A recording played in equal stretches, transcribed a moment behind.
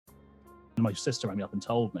my sister rang me up and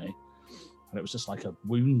told me, and it was just like a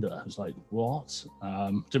wounder. I was like, what?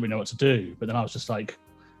 Didn't really know what to do. But then I was just like,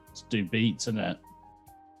 let's do beats, innit?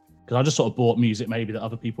 Because I just sort of bought music maybe that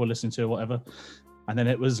other people were listening to or whatever. And then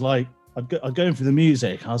it was like, I'd go in for the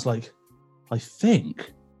music. I was like, I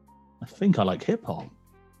think I like hip hop.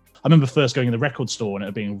 I remember first going in the record store and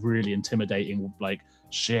it being really intimidating, like,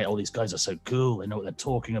 shit, all these guys are so cool. They know what they're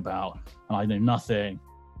talking about. And I know nothing.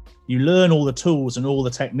 You learn all the tools and all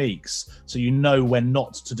the techniques so you know when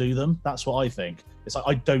not to do them. That's what I think. It's like,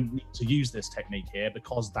 I don't need to use this technique here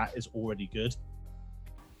because that is already good.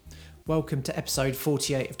 Welcome to episode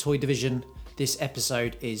 48 of Toy Division. This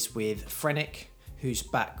episode is with Frenic, whose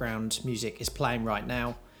background music is playing right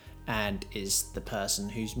now and is the person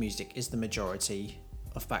whose music is the majority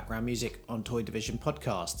of background music on Toy Division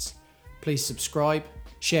podcasts. Please subscribe,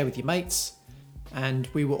 share with your mates. And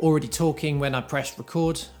we were already talking when I pressed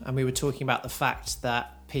record, and we were talking about the fact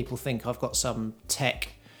that people think I've got some tech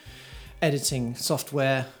editing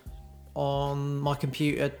software on my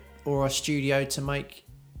computer or a studio to make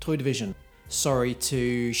Toy Division. Sorry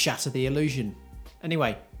to shatter the illusion.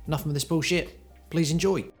 Anyway, enough of this bullshit. Please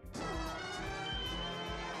enjoy.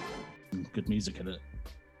 Good music in it.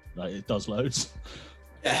 Like, it does loads.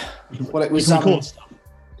 Yeah. Well, it was you can record stuff. Do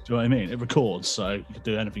you know what I mean? It records, so you can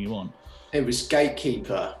do anything you want. It was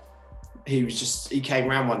Gatekeeper. He came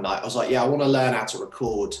around one night. I was like, yeah, I want to learn how to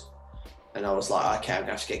record. And I was like, okay, I'm going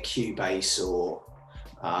to have to get Cubase or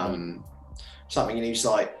something. And he was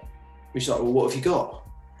like, well, what have you got?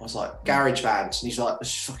 I was like, GarageBand. And he's like,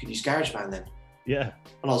 let's just fucking use GarageBand then. Yeah.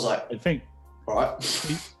 And I was like, I think, all right. I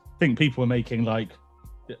think people are making like,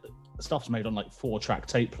 stuff's made on like 4-track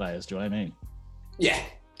tape players. Do you know what I mean? Yeah,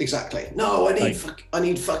 exactly. No, I need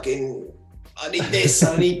this,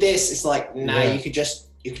 I need this. It's like, you could just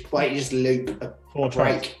loop a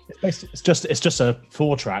 4-track. It's just a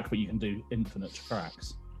 4-track, but you can do infinite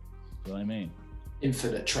tracks. Do you know what I mean?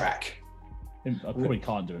 Infinite track. I probably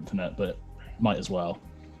can't do infinite, but might as well.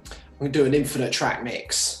 I'm gonna do an infinite track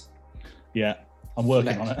mix. Yeah, I'm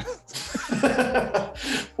working on it.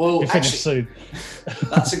 Well, actually, soon.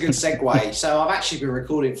 That's a good segue. So I've actually been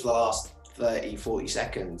recording for the last 30, 40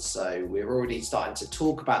 seconds. So we're already starting to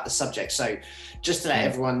talk about the subject. So just to let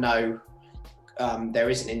everyone know, there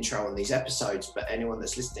is an intro on these episodes, but anyone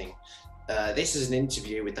that's listening, this is an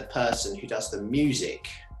interview with the person who does the music,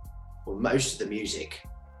 or most of the music,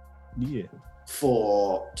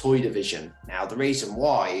 for Toy Division. Now, the reason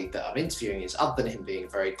why that I'm interviewing is, other than him being a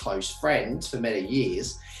very close friend for many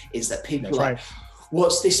years, is that people are like,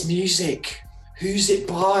 what's this music? Who's it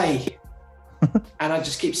by? And I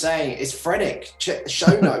just keep saying, it's Frenic. Check the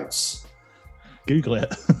show notes. Google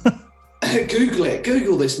it. Google it.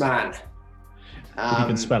 Google this man. You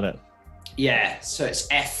can spell it. Yeah, so it's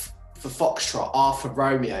F for Foxtrot, R for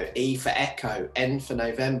Romeo, E for Echo, N for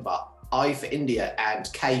November, I for India,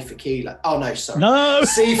 and K for Kilo. Oh, no, sorry. No!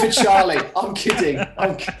 C for Charlie. I'm kidding.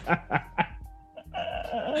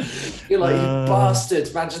 You're like, you bastard.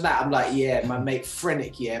 Imagine that. I'm like, yeah, my mate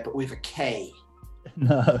Frenic, yeah, but with a K.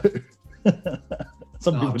 No.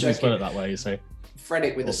 Some people do spell it that way, you say.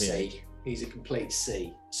 Frenic with a C. He's a complete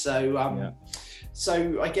C. So,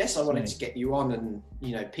 So I guess I wanted to get you on, and,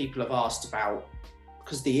 people have asked about,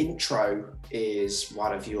 because the intro is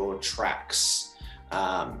one of your tracks.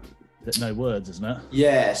 No words, isn't it?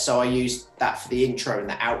 Yeah, so I used that for the intro and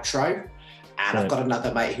the outro, and I've got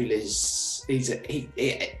another mate who lives. He's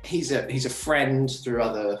a friend through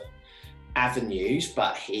other avenues,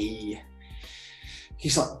 but he's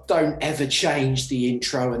like, don't ever change the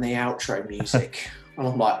intro and the outro music. And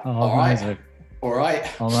I'm like, all right.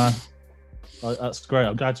 Oh man, that's great.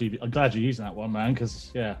 I'm glad you're using that one, man,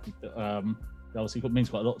 because obviously it means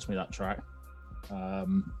quite a lot to me, that track.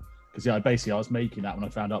 Because I was making that when I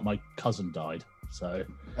found out my cousin died. So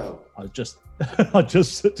I just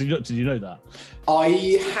did you know that?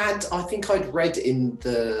 I think I'd read in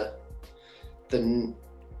because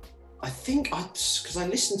I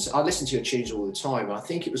listen to your tunes all the time, and I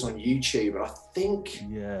think it was on YouTube, and I think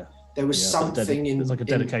there was something there's like a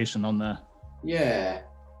dedication on there. Yeah,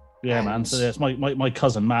 man. So it's my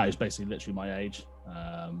cousin Matt is basically literally my age,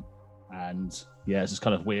 and it's just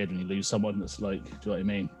kind of weird when you lose someone that's like, do you know what I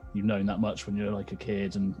mean? You've known that much when you're like a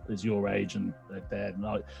kid and is your age and they're dead. And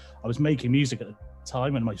I was making music at the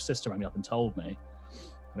time when my sister rang me up and told me,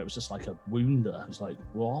 and it was just like a wounder. I was like,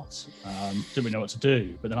 what? Didn't really know what to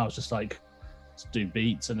do. But then I was just like, let's do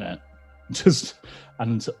beats, innit?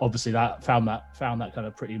 And obviously that found that kind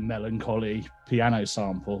of pretty melancholy piano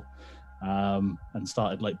sample, and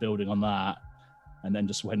started like building on that, and then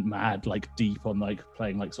just went mad, like deep on like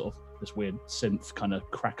playing like sort of this weird synth kind of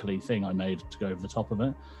crackly thing I made to go over the top of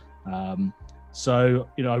it. So,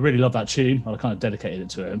 you know, I really love that tune. I kind of dedicated it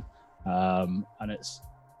to him. And it's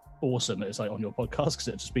awesome that it's like on your podcast, because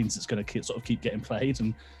it just means it's going to keep getting played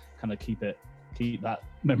and kind of keep that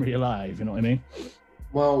memory alive. You know what I mean?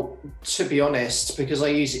 Well, to be honest, because I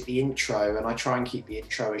use it the intro, and I try and keep the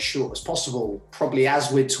intro as short as possible, probably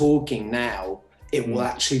as we're talking now, it will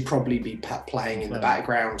actually probably be playing in the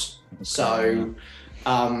background. So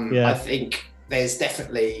I think there's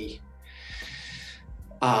definitely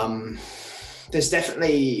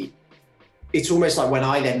it's almost like when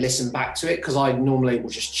I then listen back to it, because I normally will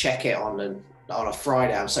just check it on a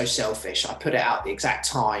Friday. I'm so selfish. I put it out the exact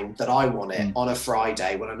time that I want it on a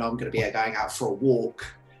Friday when I know I'm going to be going out for a walk,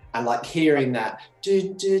 and like hearing that,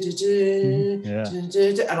 and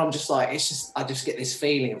I'm just like, I just get this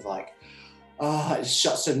feeling of like, it's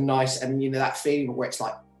just so nice. And you know, that feeling where it's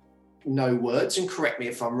like no words, and correct me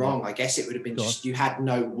if I'm wrong, I guess it would have been just, you had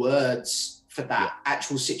no words for that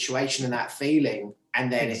actual situation and that feeling.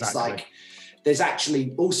 And then it's like, there's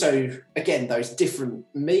actually also, again, those different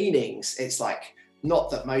meanings. It's like,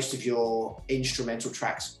 not that most of your instrumental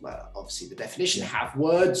tracks, well, obviously the definition have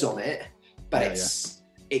words on it, but it's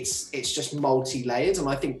just multi-layered. And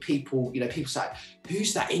I think people say,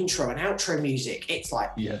 who's that intro and outro music? It's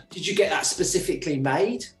like, did you get that specifically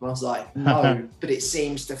made? And I was like, no, but it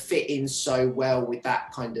seems to fit in so well with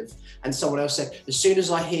that kind of, and someone else said, as soon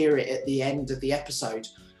as I hear it at the end of the episode,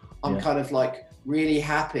 I'm kind of like really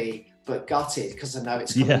happy, but gutted, because I know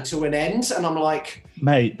it's coming to an end. And I'm like,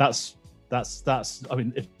 mate, that's I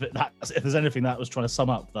mean, if there's anything that was trying to sum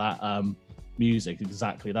up that music,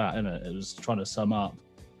 exactly that, isn't it? It was trying to sum up,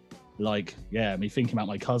 like, me thinking about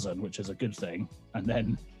my cousin, which is a good thing, and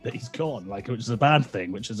then that he's gone, like, which is a bad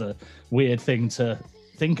thing, which is a weird thing to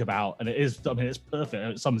think about. And it is, I mean, it's perfect.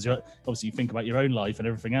 It sums you, obviously you think about your own life and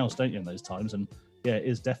everything else, don't you, in those times? And it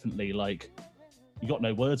is definitely like, you got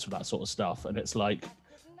no words for that sort of stuff. And it's like,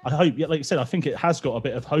 I hope, like you said, I think it has got a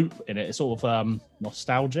bit of hope in it. It's sort of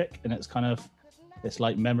nostalgic, and it's kind of, it's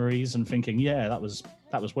like memories and thinking, that was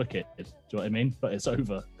wicked. Do you know what I mean? But it's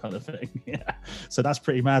over, kind of thing. So that's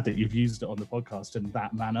pretty mad that you've used it on the podcast in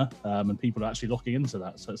that manner, and people are actually looking into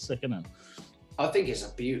that. So it's sick, isn't it? I think it's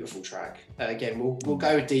a beautiful track. Again, we'll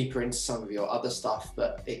go deeper into some of your other stuff,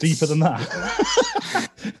 but it's deeper than that.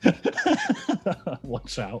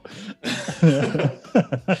 Watch out.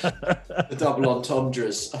 The double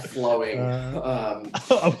entendres are flowing. I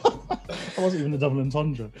wasn't even a double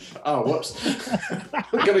entendre. Oh, whoops.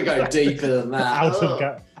 We're going to go deeper than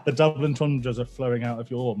that. The double entendres are flowing out of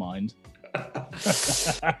your mind.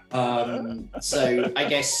 So I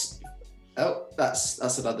guess... Oh, that's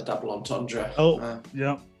another double entendre. Oh,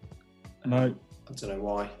 yeah. No. I don't know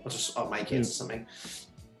why. I'll make it into something.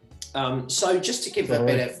 So just to give a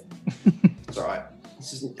bit of... It's all right.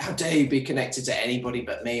 How dare you be connected to anybody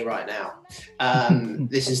but me right now?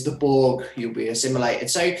 This is the Borg. You'll be assimilated.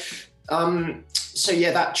 So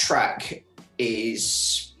that track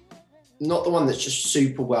is not the one that's just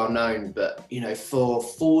super well known, but you know, for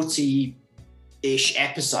 40-ish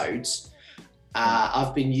episodes,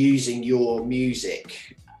 I've been using your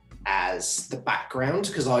music as the background,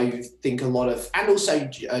 because I think a lot of, and also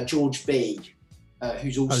George B,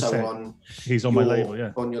 who's also he's on my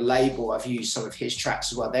label, on your label. I've used some of his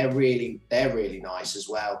tracks as well. They're really nice as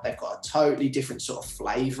well. They've got a totally different sort of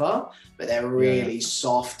flavor, but they're really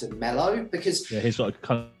soft and mellow, because he's got a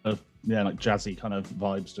kind of like jazzy kind of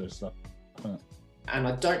vibes to his stuff. And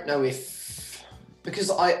I don't know if,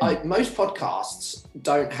 because I most podcasts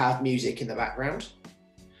don't have music in the background,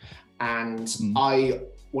 and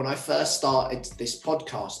when I first started this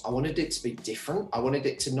podcast, I wanted it to be different. I wanted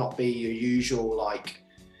it to not be your usual, like,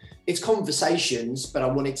 it's conversations, but I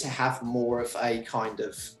wanted to have more of a kind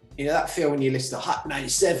of, you know, that feel when you listen to Hut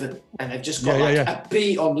 97 and they've just got a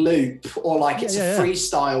beat on loop, or like it's a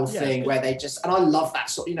freestyle thing where they just, and I love that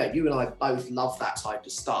sort, you know, you and I both love that type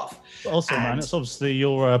of stuff. But also, man, it's obviously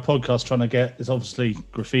your podcast trying to get, it's obviously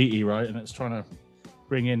graffiti, right? And it's trying to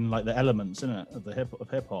bring in like the elements, isn't it, of the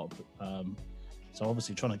hip hop. So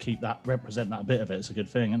obviously trying to represent that bit of it is a good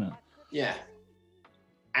thing, isn't it? Yeah.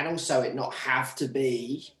 And also it not have to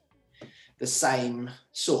be the same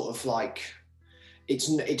sort of like, it's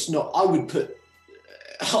not, I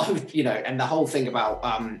would, you know, and the whole thing about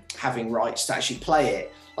having rights to actually play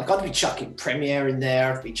it, like I'd be chucking Premiere in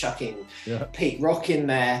there, I'd be chucking Pete Rock in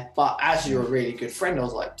there, but as you're a really good friend, I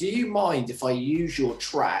was like, do you mind if I use your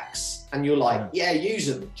tracks? And you're like, use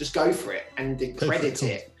them, just go for it, and credit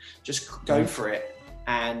it, just go for it.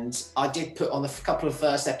 And I did put on a couple of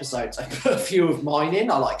first episodes, I put a few of mine in,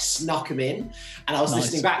 I like snuck them in, and I was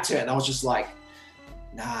listening back to it and I was just like,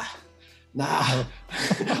 nah, Nah,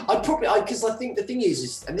 because I think the thing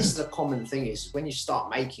is, and this is a common thing, is when you start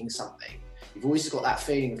making something, you've always got that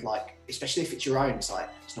feeling of like, especially if it's your own, it's like,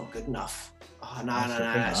 it's not good enough. Oh, no,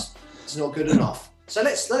 it's not good enough. So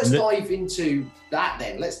let's dive into that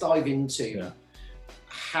then. Let's dive into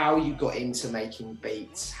how you got into making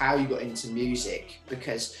beats, how you got into music,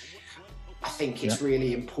 because I think it's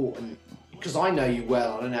really important, because I know you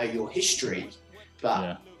well and I know your history,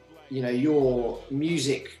 but you know, your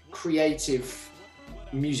creative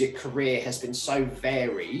music career has been so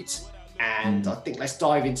varied. And I think let's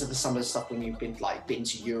dive into some of the stuff when you've been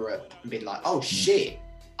to Europe and been like, oh shit,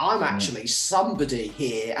 I'm actually somebody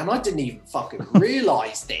here, and I didn't even fucking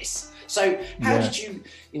realize this. So how did you,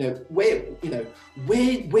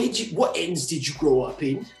 what ends did you grow up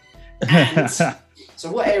in? And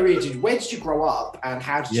so where did you grow up, and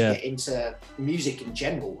how did you get into music in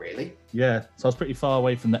general, really? Yeah, so I was pretty far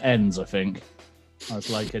away from the ends, I think. I was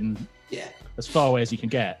like as far away as you can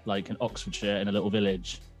get, like in Oxfordshire, in a little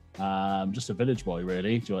village. Just a village boy,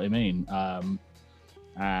 really. Do you know what I mean?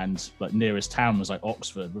 And like nearest town was like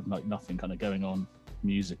Oxford, with like nothing kind of going on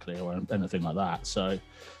musically or anything like that. So,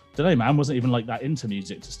 don't know, man. Wasn't even like that into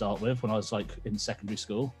music to start with when I was like in secondary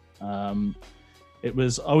school. It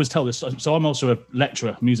was. I always tell this. So I'm also a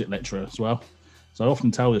music lecturer as well. So I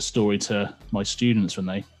often tell this story to my students when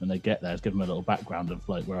they get there, to give them a little background of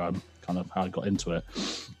like where I'm kind of how I got into it.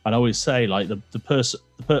 And I always say like the person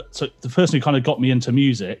who kind of got me into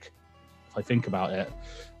music, if I think about it,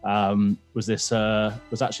 was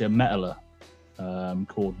actually a metaler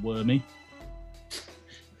called Wormy.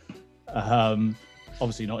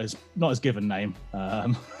 Obviously not his given name,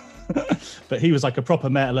 but he was like a proper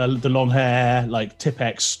metaler, the long hair, like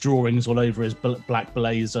Tipex drawings all over his black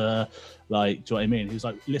blazer. Like, do you know what I mean? He was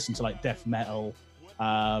like, listen to like death metal,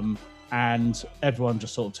 and everyone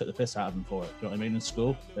just sort of took the piss out of him for it. Do you know what I mean? In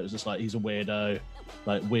school, it was just like, he's a weirdo,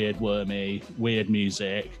 like weird Wormy, weird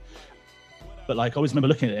music. But like, I always remember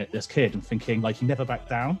looking at this kid and thinking, like, he never backed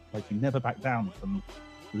down. Like, he never backed down from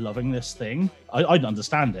loving this thing. I didn't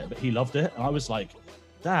understand it, but he loved it, and I was like,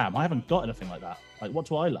 damn, I haven't got anything like that. Like, what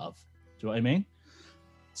do I love? Do you know what I mean?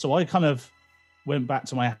 So I kind of went back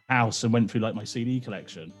to my house and went through like my CD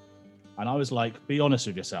collection. And I was like, be honest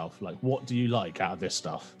with yourself. Like, what do you like out of this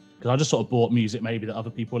stuff? Because I just sort of bought music maybe that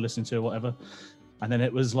other people were listening to or whatever. And then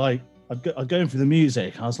it was like, I'd going through the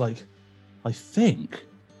music. And I was like, I think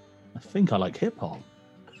I like hip hop.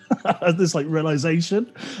 This like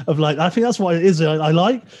realization of like, I think that's what it is I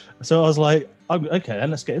like. So I was like, okay,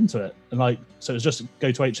 then let's get into it. And like, so it was just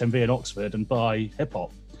go to HMV in Oxford and buy hip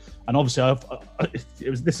hop. And obviously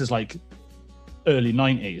this is like early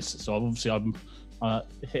 90s. So obviously I'm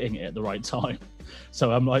hitting it at the right time.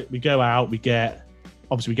 So I'm like, we go out, we get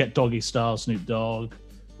Doggy Style, Snoop Dogg,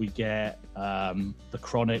 we get The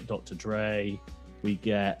Chronic, Dr. Dre, we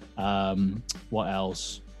get what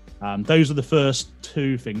else? Those are the first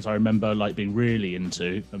two things I remember like being really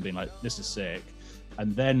into and being like, this is sick.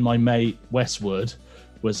 And then my mate Westwood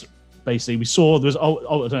was basically, we saw there was I don't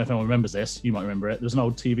know if anyone remembers this, you might remember it. There's an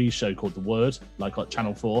old TV show called The Word, like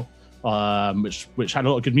Channel 4. Which had a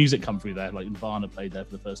lot of good music come through there. Like Nirvana played there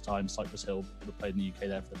for the first time, Cypress Hill played in the UK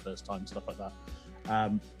there for the first time, stuff like that.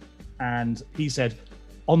 And he said,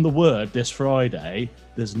 on The Word this Friday,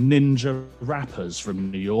 there's ninja rappers from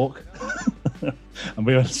New York. And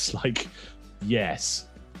we were just like, yes,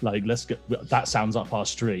 like let's go. That sounds up our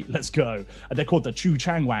street. Let's go. And they're called the Chu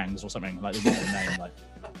Chang Wangs or something. Like they got the name.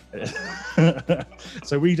 Like,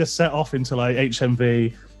 so we just set off into like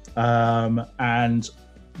HMV, and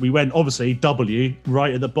we went obviously W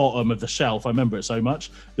right at the bottom of the shelf. I remember it so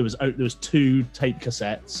much. There was 2 tape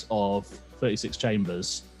cassettes of 36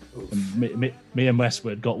 Chambers. And me and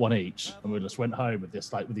Westwood got one each, and we just went home with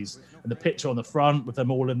this, like with these, and the picture on the front with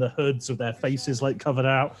them all in the hoods with their faces like covered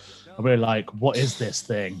out, and we were like, what is this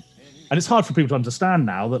thing? And it's hard for people to understand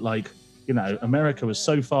now that, like, you know, America was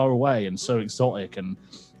so far away and so exotic, and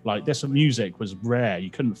like this music was rare. You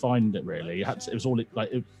couldn't find it really. It was all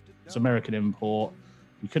like it's American import.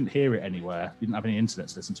 You couldn't hear it anywhere. You didn't have any internet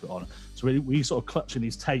to listen to it on. So we sort of clutching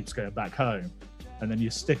these tapes going back home. And then we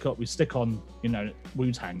stick on, you know,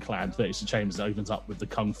 Wu-Tang Clan, 36 Chambers, that opens up with the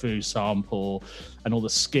Kung Fu sample and all the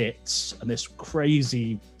skits and this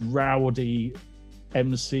crazy, rowdy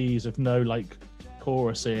MCs with no, like,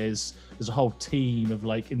 choruses. There's a whole team of,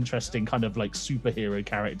 like, interesting kind of, like, superhero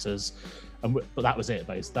characters. But that was it,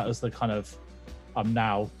 basically. That was the kind of,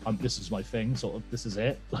 this is my thing, sort of, this is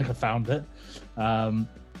it. Like, I found it.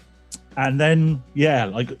 And then, yeah,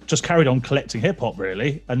 like just carried on collecting hip hop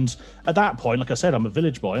really. And at that point, like I said, I'm a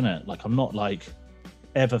village boy, innit? Like I'm not like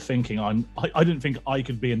ever thinking I didn't think I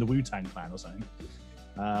could be in the Wu-Tang Clan or something.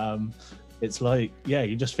 it's like, yeah,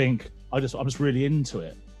 you just think I'm just really into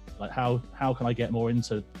it. Like how can I get more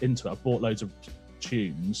into it? I've bought loads of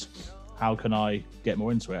tunes. How can I get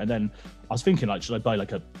more into it? And then I was thinking, like, should I buy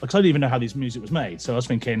because I didn't even know how this music was made. So I was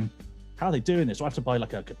thinking, how are they doing this? Do I have to buy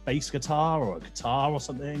like a bass guitar or a guitar or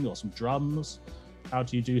something, or some drums? How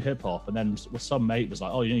do you do hip hop? And then some mate was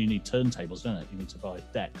like, oh, you need turntables, don't it? You need to buy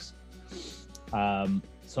decks.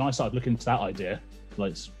 So I started looking into that idea,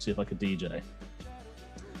 like see if I could DJ.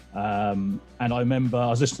 And I remember I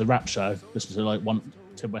was listening to the rap show, listening to like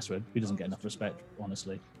Tim Westwood, who doesn't get enough respect,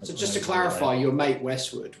 honestly. So just to clarify, your mate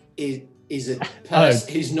Westwood is a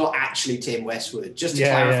person who's not actually Tim Westwood. Just to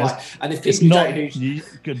clarify, and if people don't know,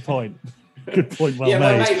 good point. Good point. Well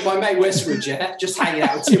made. My mate Westwood, just hanging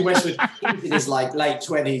out with Tim Westwood. He's in his like late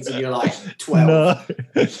 20s, and you're like 12.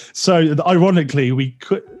 No. So ironically, we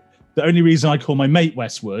could. The only reason I call my mate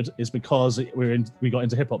Westwood is because we got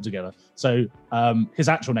into hip hop together. So his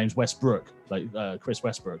actual name's Westbrook, like Chris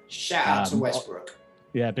Westbrook. Shout out to Westbrook.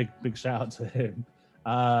 Yeah, big shout out to him.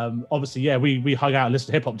 Obviously, yeah, we hung out and listened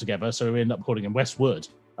to hip hop together, so we ended up calling him Westwood.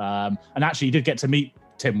 And actually, you did get to meet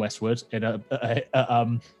Tim Westwood in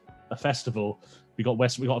a festival. We got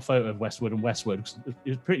a photo of Westwood and Westwood. It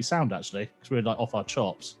was pretty sound actually, because we were like off our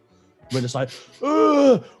chops. We're just like,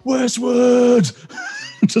 Westwood,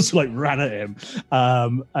 just like ran at him.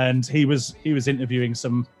 And he was interviewing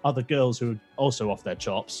some other girls who were also off their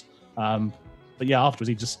chops. But yeah, afterwards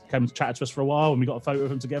he just came to chat to us for a while, and we got a photo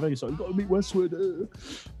of him together. He's like, "You've got to meet Westwood."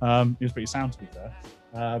 He was pretty sound, to be fair.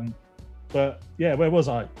 But yeah, where was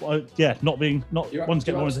I? Wanting to get more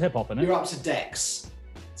into hip hop, innit? You're up to decks.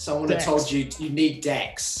 Someone had told you need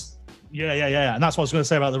decks. Yeah. And that's what I was going to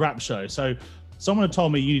say about the rap show. So someone had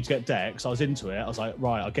told me you need to get decks. I was into it. I was like,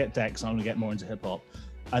 right, I'll get decks and I'm going to get more into hip hop.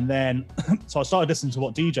 And then, so I started listening to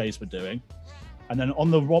what DJs were doing. And then on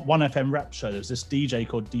the 1FM rap show, there's this DJ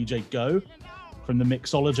called DJ Go from the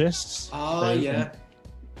Mixologists. Oh, yeah.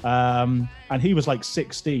 And he was like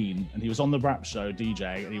 16 and he was on the rap show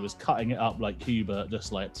DJ and he was cutting it up like Hubert,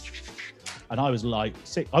 just like, and I was like,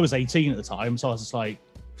 I was 18 at the time. So I was just like,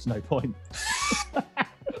 there's no point.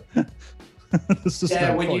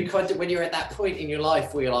 When you're at that point in your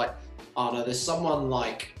life where you're like, oh no, there's someone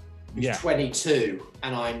like who's 22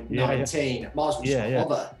 and I'm 19. Might as well just not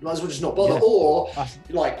bother. Might as well just not bother. Or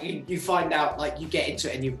like you find out, like you get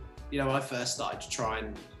into it and when I first started to try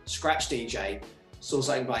and scratch DJ, saw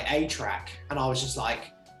something by A-Track and I was just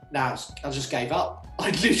like, I just gave up. I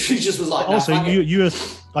literally just was like, also I've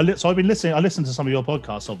been listening. I listened to some of your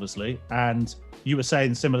podcasts, obviously, and you were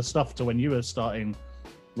saying similar stuff to when you were starting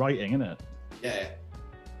writing, innit? Yeah.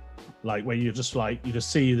 Like where you just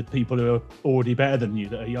see the people who are already better than you,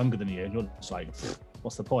 that are younger than you, and you're just like,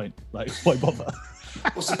 what's the point? Like, why bother?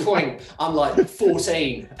 What's the point? I'm like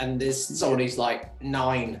 14 and there's someone who's like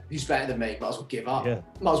 9 who's better than me. Might as well give up. Yeah.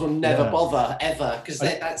 Might as well never bother ever, because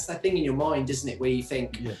that's the thing in your mind, isn't it? Where you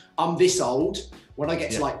think, I'm this old. When I get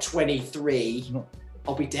to like 23,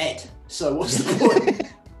 I'll be dead. So what's the point?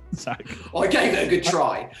 Exactly. Well, I gave it a good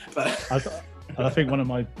try, but. And I think one of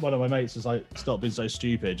my mates was like, stop being so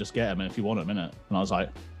stupid, just get them if you want them, innit? And I was like,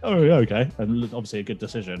 oh yeah, okay. And obviously a good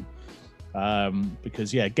decision.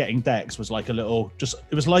 Because getting decks was like it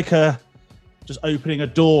was like just opening a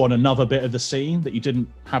door on another bit of the scene that you didn't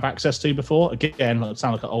have access to before. Again, I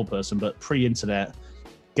sound like an old person, but pre-internet,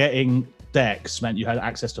 getting decks meant you had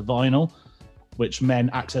access to vinyl, which meant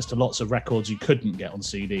access to lots of records you couldn't get on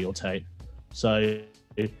CD or tape. So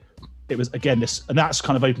it was, again, this, and that's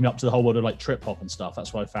kind of opened me up to the whole world of like trip hop and stuff.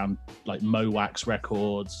 That's why I found like Mo Wax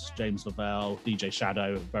Records, James Lavelle, DJ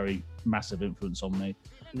Shadow, a very massive influence on me.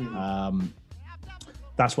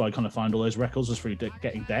 That's why I kind of find all those records was through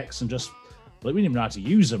getting decks, and just like, we didn't even know how to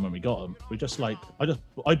use them when we got them. We just like,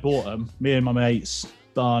 I bought them, me and my mates,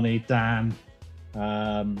 Barney, Dan,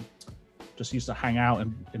 just used to hang out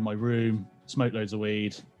in my room, smoke loads of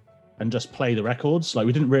weed, and just play the records. Like,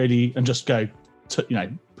 we didn't really, and just go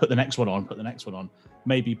to, put the next one on,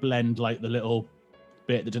 maybe blend like the little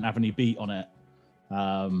bit that didn't have any beat on it,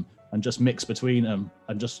 and just mix between them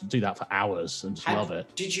and just do that for hours and just love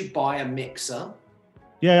it. Did you buy a mixer?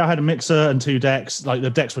 Yeah, I had a mixer and 2 decks. Like, the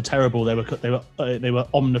decks were terrible. They were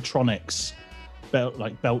Omnitronics,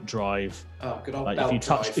 belt drive. Oh, good old like, belt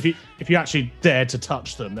drive. If you actually dared to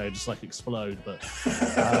touch them, they would just like explode. But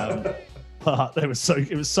but it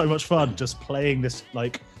was so much fun just playing this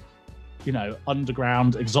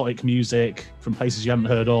underground exotic music from places you haven't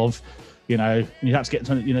heard of. And you have to get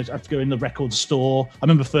to, have to go in the record store. I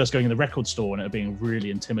remember first going in the record store and it being really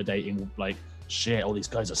intimidating, like shit, all these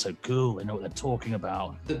guys are so cool. They know what they're talking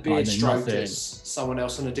about. The beard strokers, someone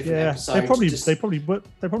else on a different episode. They're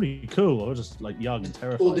probably cool. Or just like young and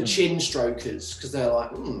terrified. Or the chin strokers, because they're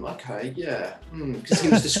like, okay, yeah. Because he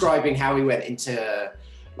was describing how he went into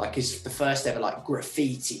like the first ever like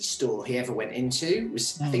graffiti store he ever went into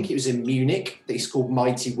was I think it was in Munich. It's called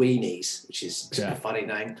Mighty Weenies, which is a funny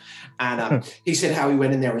name. And he said how he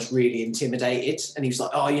went in there and was really intimidated. And he was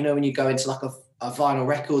like, when you go into like a vinyl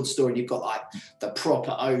record store and you've got like the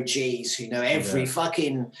proper OGs who know every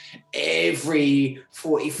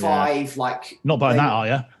 45 like. Not buying that, are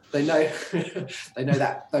you? They know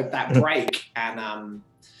that break and.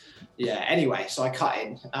 Anyway, so I cut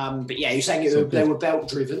in. But yeah, you're saying they were belt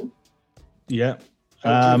driven. Yeah.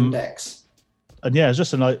 Belt-driven decks. And yeah, it was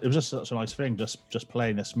just such a nice thing, just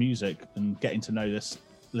playing this music and getting to know this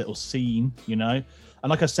little scene, you know. And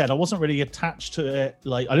like I said, I wasn't really attached to it.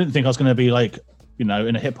 Like I didn't think I was going to be like, you know,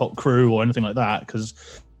 in a hip hop crew or anything like that, because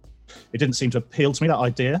it didn't seem to appeal to me, that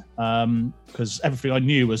idea. Because everything I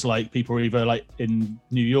knew was like people were either like in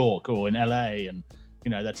New York or in LA, and you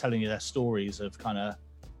know they're telling you their stories of kind of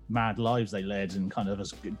mad lives they led and kind of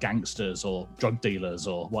as gangsters or drug dealers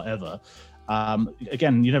or whatever.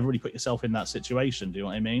 Again, you never really put yourself in that situation. Do you know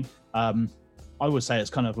what I mean? I would say it's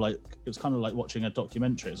kind of like watching a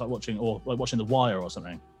documentary. It's like watching The Wire or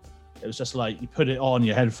something. It was just like you put it on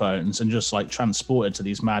your headphones and just like transported to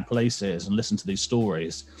these mad places and listen to these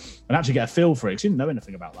stories and actually get a feel for it, because you didn't know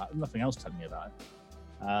anything about that. Nothing else telling you about it.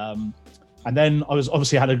 And then I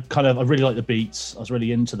really like the beats. I was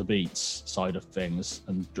really into the beats side of things.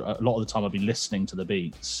 And a lot of the time I'd be listening to the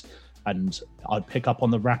beats and I'd pick up on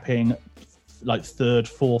the rapping, like third,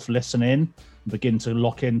 fourth listen in, and begin to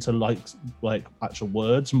lock into like actual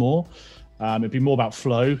words more. It'd be more about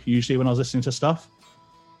flow usually when I was listening to stuff.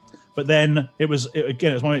 But then it was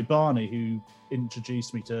my mate Barney who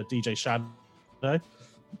introduced me to DJ Shadow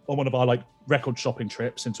on one of our like record shopping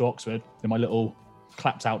trips into Oxford in my little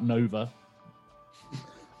clapped out Nova.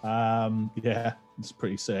 It's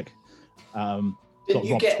pretty sick. Got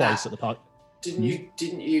robbed twice at the park. Didn't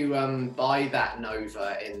you buy that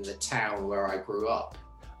Nova in the town where I grew up?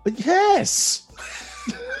 Yes,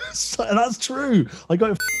 that's true. I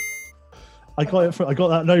got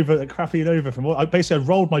that Nova, that crappy Nova from. I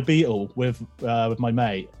rolled my Beetle with my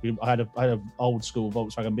mate. I had an old school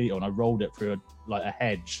Volkswagen Beetle, and I rolled it through a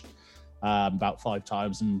hedge about 5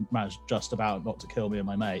 times and managed just about not to kill me and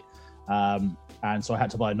my mate. And so I had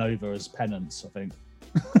to buy a Nova as penance, I think.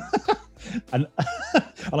 and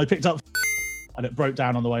I picked up and it broke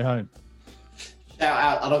down on the way home. Shout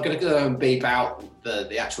out, and I'm going to go and beep out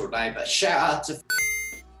the actual name, but shout out to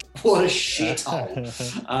what a shithole.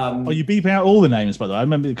 You beeping out all the names, by the way? I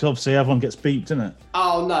remember, because obviously everyone gets beeped, isn't it?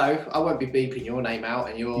 Oh no, I won't be beeping your name out,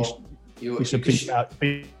 and you should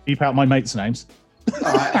beep out my mates' names.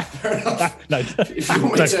 All right, fair enough. No, if you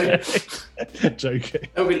want me to. Joking.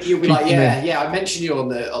 You'll be like, I mentioned you on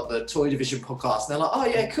the Toy Division podcast, and they're like, oh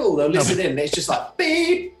yeah, cool. They'll listen in, and it's just like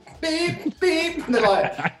beep, beep, beep, and they're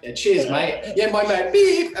like, yeah, cheers, mate. Yeah, my mate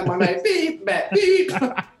beep, and my mate beep, mate beep.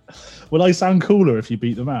 Will I sound cooler if you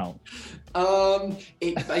beat them out?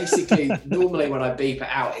 It basically normally when I beep it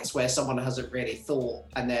out, it's where someone hasn't really thought,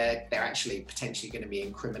 and they're actually potentially going to be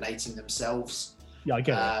incriminating themselves. Yeah, I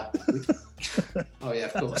get it. Oh yeah,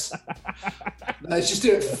 of course. No, let's just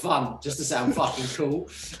do it for fun, just to sound fucking cool.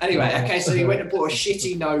 Anyway, okay, so you went and bought a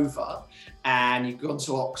shitty Nova, and you've gone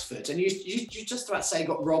to Oxford, and you just about to say you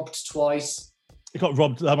got robbed twice. It got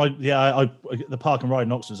robbed. The park and ride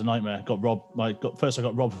in Oxford was a nightmare. Got robbed. I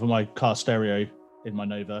got robbed for my car stereo in my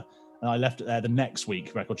Nova, and I left it there the next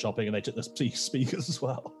week record shopping, and they took the speakers as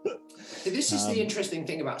well. This is the interesting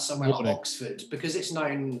thing about somewhere like Oxford, because it's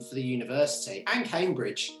known for the university and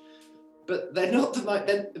Cambridge, but they're not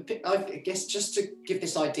I guess just to give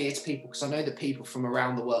this idea to people, because I know that people from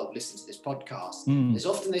around the world listen to this podcast, there's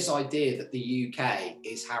often this idea that the UK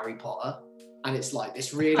is Harry Potter, and it's like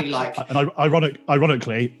this really like... And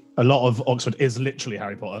ironically, a lot of Oxford is literally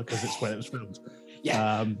Harry Potter, because it's where it was filmed.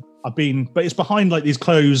 Yeah. But it's behind like these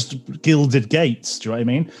closed gilded gates. Do you know what I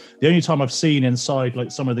mean? The only time I've seen inside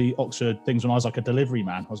like some of the Oxford things when I was like a delivery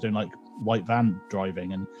man, I was doing like white van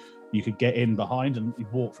driving, and you could get in behind and you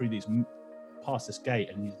walk through past this gate,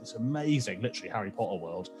 and it's amazing, literally Harry Potter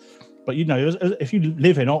world. But you know, if you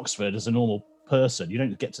live in Oxford as a normal person, you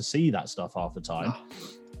don't get to see that stuff half the time.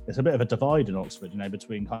 It's a bit of a divide in Oxford, you know,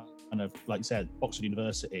 between kind of like you said, Oxford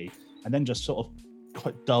University, and then just sort of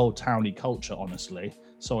quite dull towny culture, honestly.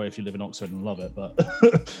 Sorry if you live in Oxford and love it, but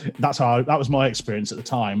that was my experience at the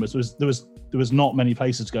time. There was not many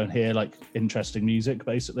places to go and hear like interesting music,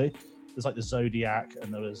 basically. there's like the Zodiac,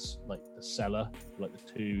 and there was like the Cellar, like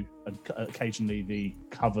the two, and occasionally the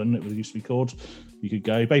Coven, it was used to be called. You could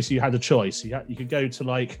go. Basically, you had a choice. You could go to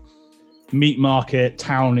like Meat Market,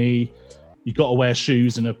 Townie. You got to wear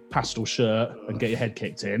shoes and a pastel shirt and get your head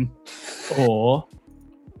kicked in, or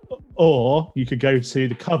you could go to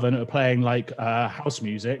the Coven that are playing like house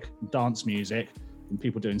music, dance music, and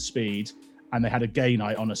people doing speed. And they had a gay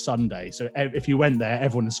night on a Sunday. So if you went there,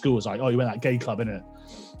 everyone in school was like, "Oh, you went to that gay club, innit?"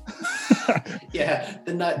 Yeah,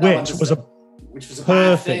 which was a perfect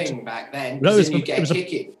bad thing back then. No, Because then you get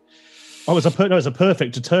kicking. It was a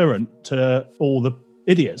perfect deterrent to all the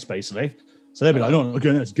idiots, basically. So they'd be like, "No, I'm not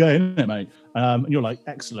going. It's gay, isn't it, mate?" And you're like,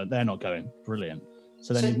 "Excellent, they're not going. Brilliant."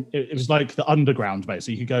 So then it was like the underground,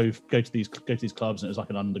 basically. You could go to these clubs, and it was like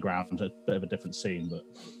an underground, a bit of a different scene, but.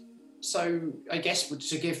 So I guess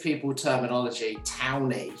to give people terminology,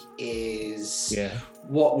 Townie is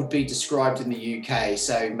what would be described in the UK.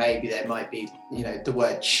 So maybe there might be, the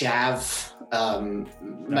word chav.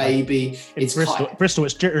 Maybe it's Bristol.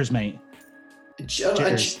 It's jitters, mate.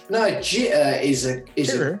 Jitter is a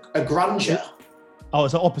grunger. Oh,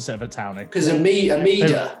 it's the opposite of a Townie. Because a meader.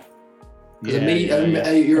 You're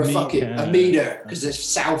a meader. Because it's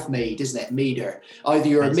South Mead, isn't it? Meader. Either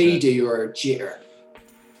you're a meader or a jitter.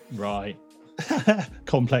 Right.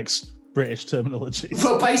 Complex British terminology.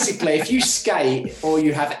 Well, basically, if you skate or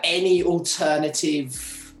you have any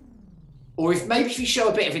alternative, or if you show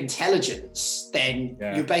a bit of intelligence, then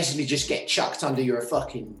you basically just get chucked under. You're a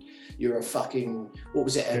fucking what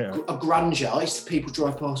was it? A grunger. I used to people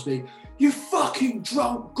drive past me. You fucking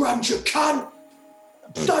drunk grunger cunt!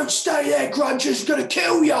 Don't stay there, grunger's gonna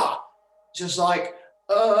kill ya. Just like.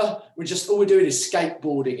 All we're doing is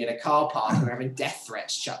skateboarding in a car park and we're having death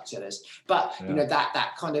threats chucked at us. But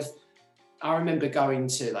that kind of, I remember going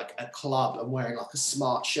to like a club and wearing like a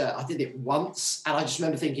smart shirt. I did it once and I just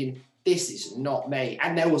remember thinking, this is not me.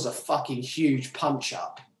 And there was a fucking huge punch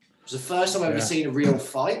up. It was the first time I've ever seen a real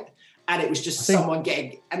fight. And it was just someone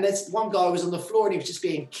getting, and there's one guy was on the floor and he was just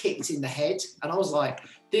being kicked in the head. And I was like,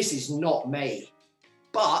 this is not me.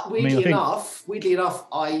 But weirdly enough,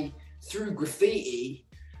 through graffiti,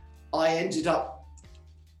 I ended up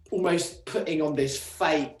almost putting on this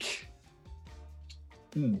fake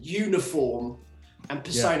uniform and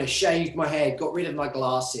persona, shaved my head, got rid of my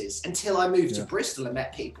glasses until I moved to Bristol and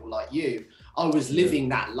met people like you. I was living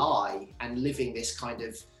that lie and living this kind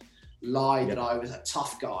of lie that I was a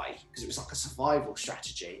tough guy because it was like a survival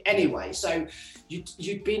strategy. Anyway, so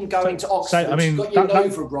you'd been going to Oxford, got your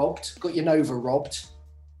Nova robbed.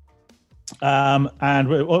 And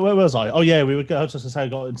where was I? Oh yeah, we would go. I was just to say, I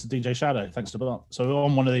got into DJ Shadow thanks to Bart. So we were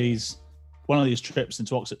on one of these trips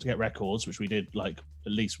into Oxford to get records, which we did like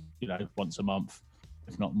at least once a month,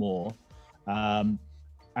 if not more. And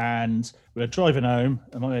we were driving home,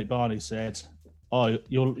 and my mate Barney said, "Oh,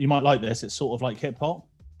 you might like this. It's sort of like hip hop."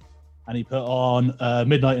 And he put on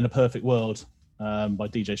 "Midnight in a Perfect World" by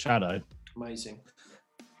DJ Shadow. Amazing.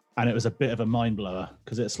 And it was a bit of a mind blower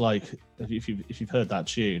because it's like if you've heard that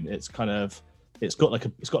tune, it's got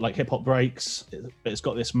like hip hop breaks, it's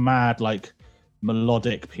got this mad like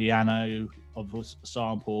melodic piano of a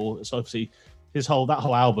sample. It's obviously that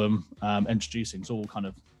whole album Introducing is all kind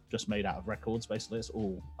of just made out of records. Basically, it's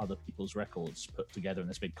all other people's records put together in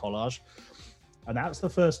this big collage. And that's the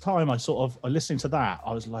first time I listening to that.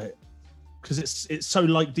 I was like, because it's so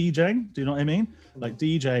like DJing. Do you know what I mean? Like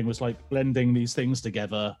DJing was like blending these things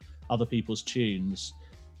together, other people's tunes,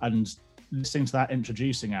 and listening to that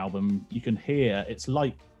Introducing album, you can hear it's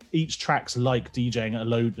like each track's like DJing a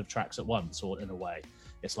load of tracks at once, or in a way,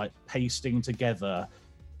 it's like pasting together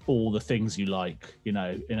all the things you like, in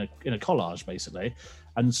a collage basically.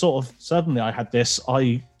 And sort of suddenly I had this.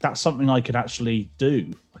 That's something I could actually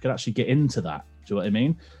do. I could actually get into that. Do you know what I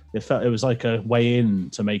mean? It was like a way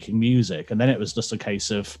into making music, and then it was just a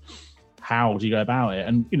case of how do you go about it.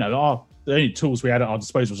 And the only tools we had at our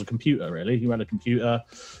disposal was a computer. Really, you had a computer.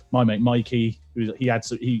 My mate Mikey,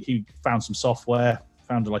 he found some software,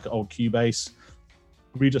 found like an old Cubase.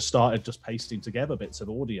 We just started pasting together bits of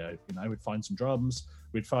audio. We'd find some drums.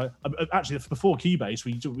 We'd find actually before Cubase,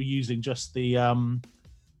 we were using just the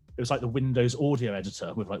it was like the Windows audio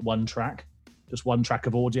editor with like one track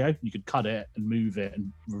of audio. You could cut it and move it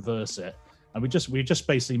and reverse it, and we just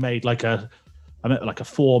basically made like a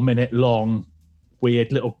 4-minute long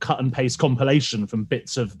weird little cut and paste compilation from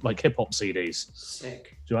bits of like hip hop CDs.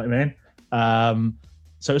 Sick. Do you know what I mean?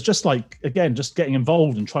 So it's just like, again, just getting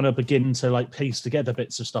involved and trying to begin to like piece together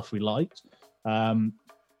bits of stuff we liked. And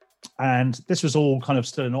this was all kind of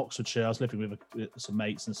still in Oxfordshire. I was living with some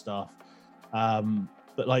mates and stuff.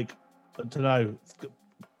 But like, I don't know,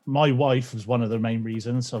 my wife was one of the main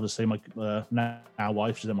reasons. Obviously, my now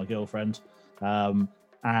wife, she's then my girlfriend,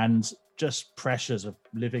 and just pressures of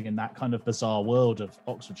living in that kind of bizarre world of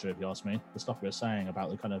Oxfordshire. If you ask me, the stuff we were saying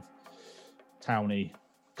about the kind of towny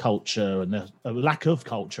culture and the lack of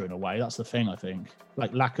culture in a way. That's the thing, I think.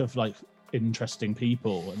 Like lack of like interesting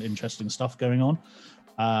people and interesting stuff going on.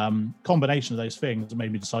 Combination of those things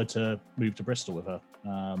made me decide to move to Bristol with her,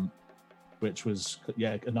 which was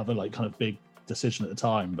another like kind of big decision at the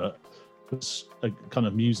time, but it was kind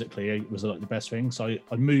of musically it was like the best thing. So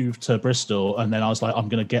I moved to Bristol, and then I was like, I'm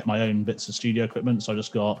going to get my own bits of studio equipment. So I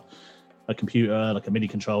just got a computer, like a MIDI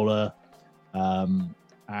controller,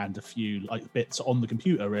 and a few like bits on the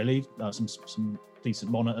computer, really, some decent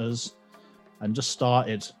monitors, and just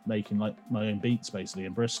started making like my own beats basically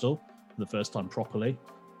in Bristol for the first time properly.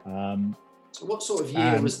 So what sort of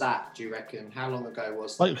year was that, do you reckon? How long ago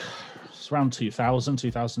was that? Like it's around 2000,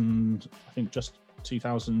 I think just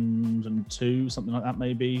 2002, something like that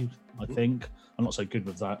maybe, I think. I'm not so good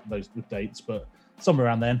with those dates, but somewhere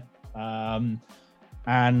around then.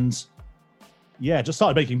 And yeah, just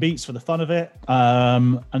started making beats for the fun of it.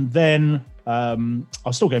 And then I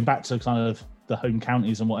was still going back to kind of the home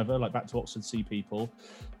counties and whatever, like back to Oxford to see people.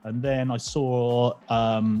 And then I saw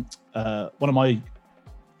one of my,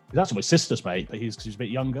 he's actually my sister's mate, but he's a bit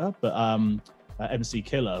younger, but MC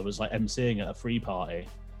Killer was like MCing at a free party,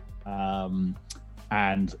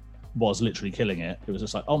 and was literally killing it. It was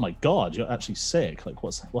just like, oh my God, you're actually sick. Like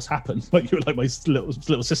what's happened? Like you were like my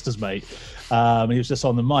little sister's mate. And he was just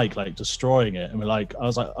on the mic, like destroying it. And I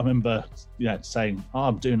remember, saying, oh,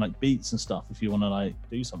 I'm doing like beats and stuff if you want to like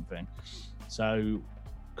do something. So,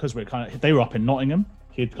 because they were up in Nottingham,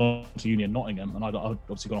 he'd gone to uni in Nottingham, and I'd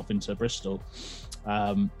obviously gone off into Bristol.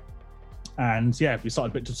 And yeah, we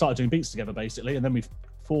started doing beats together basically, and then we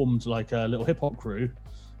formed like a little hip hop crew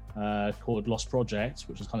called Lost Project,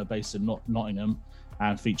 which was kind of based in Nottingham,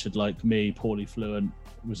 and featured like me, Paulie Fluent,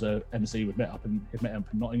 was a MC. We'd met up in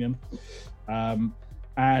Nottingham,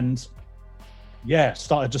 and yeah,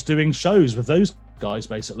 started just doing shows with those guys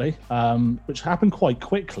basically, which happened quite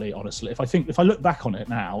quickly, honestly. If I look back on it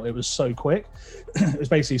now, it was so quick. It was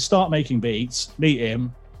basically start making beats, meet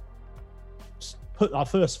him, put our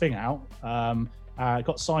first thing out,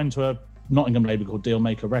 got signed to a Nottingham label called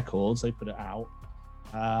Dealmaker Records. They put it out,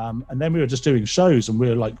 and then we were just doing shows, and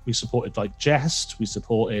we supported like Jest, we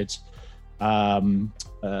supported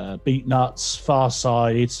Beat Nuts, Far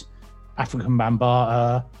Side, African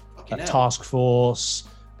Bambaataa, Task Force.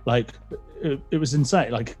 Like it was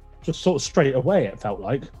insane. Like just sort of straight away, it felt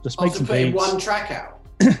like just make some beats. One track out.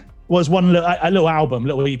 Was one a little album,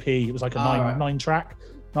 little EP. It was like a nine track.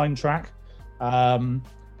 And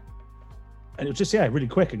it was just really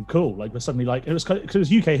quick and cool. Like we're suddenly like it was because it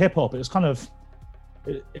was UK hip hop. It was kind of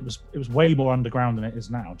it was way more underground than it is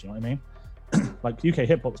now. Do you know what I mean? Like UK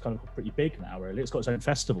hip hop is kind of pretty big now. Really, it's got its own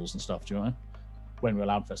festivals and stuff. Do you know? When we're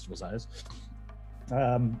allowed festivals, that is.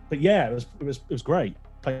 But yeah, it was great.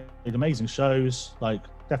 Played amazing shows. Like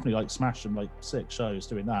definitely like smashed them, like 6 shows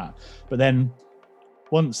doing that. But then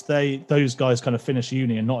once those guys kind of finished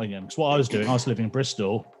uni in Nottingham, because what I was doing, I was living in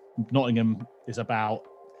Bristol. Nottingham is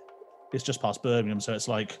it's just past Birmingham, so it's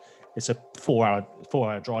like it's a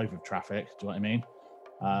 4-hour drive of traffic. Do you know what I mean?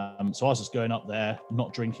 So I was just going up there,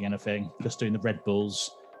 not drinking anything, just doing the Red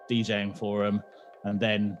Bulls, DJing for them, and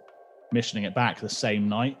then missioning it back the same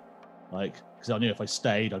night. Like, because I knew if I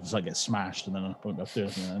stayed, I'd just like get smashed, and then I wouldn't be able to do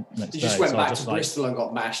anything the next day. You just went back to Bristol and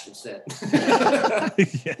got mashed instead.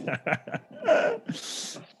 Yeah.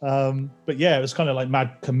 But yeah, it was kind of like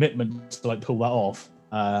mad commitment to like pull that off.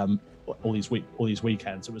 All these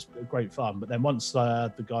weekends, it was great fun. But then once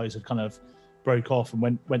the guys had kind of broke off and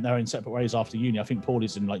went their own separate ways after uni, I think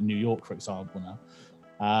Paulie's in like New York, for example, now.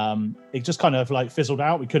 It just kind of like fizzled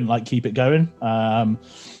out. We couldn't like keep it going.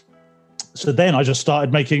 So then I just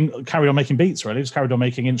carried on making beats, really. Just carried on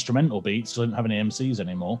making instrumental beats. I didn't have any MCs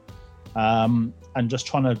anymore. And just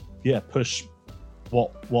trying to, push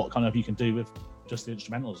what kind of you can do with just the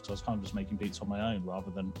instrumentals. So I was kind of just making beats on my own rather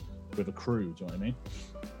than with a crew. Do you know what I mean?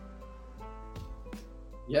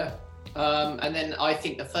 Yeah. And then I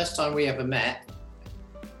think the first time we ever met,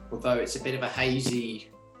 although it's a bit of a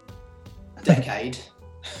hazy decade,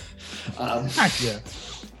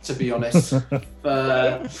 to be honest,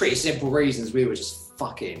 for pretty simple reasons, we were just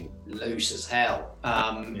fucking loose as hell.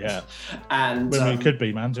 And when we could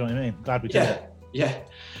be, man. Do you know what I mean? Glad we did it. Yeah.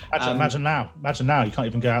 Imagine now, you can't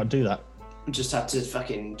even go out and do that. Just have to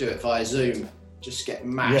fucking do it via Zoom. Just get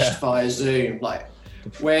mashed via Zoom. Like,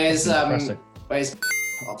 where's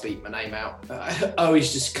I'll beat my name out. Oh,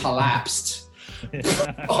 he's just collapsed.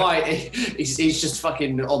 He's just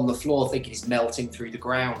fucking on the floor thinking he's melting through the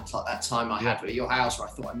ground, like that time I had at your house where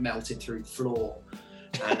I thought I melted through the floor.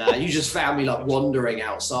 And you just found me like wandering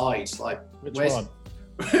outside, like Which one?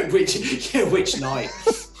 which night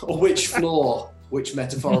or which floor, which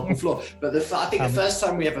metaphorical floor. But I think the first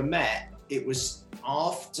time we ever met, it was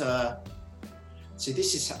after. So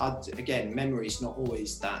this is again, memory's not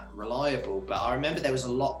always that reliable, but I remember there was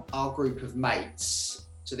our group of mates.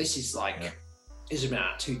 So this is like, this was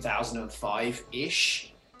about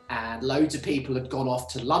 2005-ish, and loads of people had gone off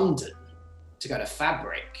to London to go to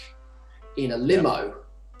Fabric in a limo,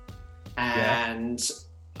 and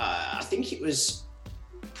I think it was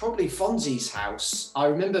probably Fonzie's house. I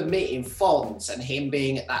remember meeting Fonz and him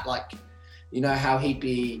being at that, like, you know how he'd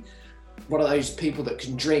be one of those people that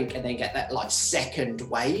can drink and then get that like second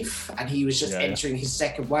wave, and he was just entering his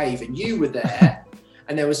second wave, and you were there,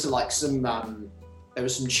 and there was like some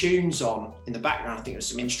tunes on in the background. I think it was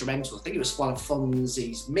some instrumental. I think it was one of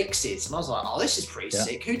Fonzie's mixes, and I was like, oh, this is pretty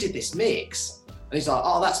sick. Who did this mix? And he's like,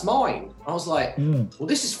 oh, that's mine. I was like, well,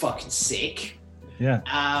 this is fucking sick. Yeah.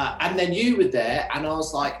 And then you were there, and I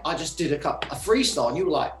was like, I just did a freestyle, and you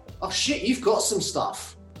were like, oh shit, you've got some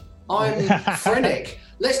stuff. I'm Frenic.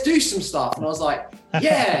 Let's do some stuff. And I was like,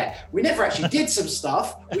 yeah, we never actually did some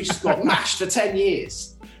stuff. We just got mashed for 10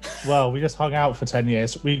 years. Well, we just hung out for 10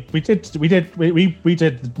 years. We did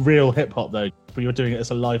real hip hop though. We were doing it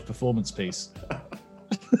as a live performance piece.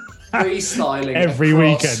 Freestyling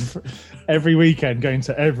every weekend, going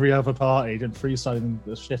to every other party and freestyling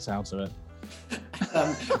the shit out of it.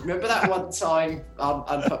 Remember that one time,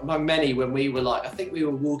 among many, when we were like, I think we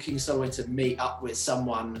were walking somewhere to meet up with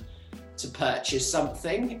someone to purchase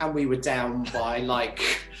something, and we were down by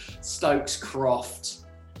like Stokes Croft,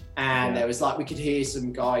 and there was like, we could hear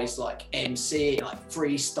some guys like MC, like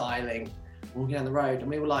freestyling, walking down the road, and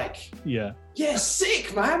we were like, yeah,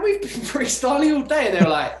 sick, man, we've been freestyling all day. And they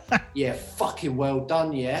were like, yeah, fucking well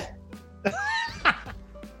done, yeah.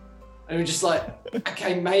 And we're just like,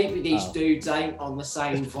 okay, maybe these dudes ain't on the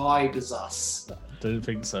same vibe as us. Don't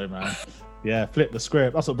think so, man. Yeah, flip the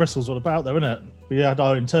script. That's what Bristol's all about, though, isn't it? We had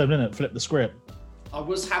our own term, didn't it? Flip the script. I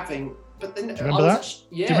was having, but then do you remember that? Actually,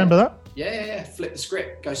 do you remember that? Yeah. Flip the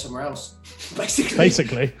script, go somewhere else.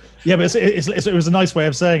 Basically. Yeah, but it was a nice way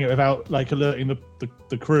of saying it without like alerting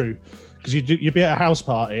the crew, because you'd be at a house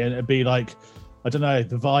party and it'd be like, I don't know,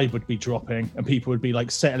 the vibe would be dropping and people would be like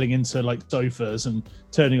settling into like sofas and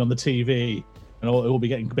turning on the TV, and it will be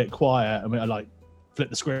getting a bit quiet, and we're like, flip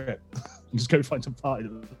the script and just go find some party.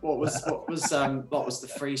 What was the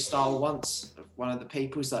freestyle once? One of the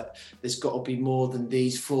people's like, there's got to be more than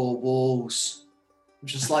these four walls. I'm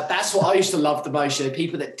just like, that's what I used to love the most. You know,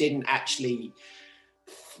 people that didn't actually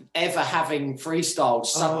ever having freestyle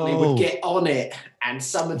suddenly would get on it, and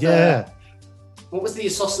some of the what was the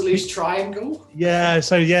isosceles triangle?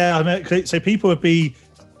 So people would be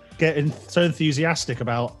getting so enthusiastic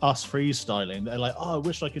about us freestyling. They're like, oh, I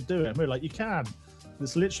wish I could do it. And we're like, you can.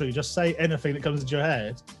 It's literally just say anything that comes into your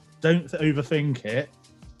head. Don't overthink it.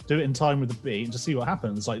 Do it in time with the beat and just see what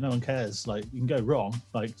happens. Like, no one cares. Like, you can go wrong.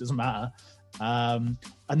 Like, it doesn't matter. And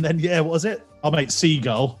then, what was it? Our mate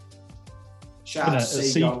Seagull. Shout out to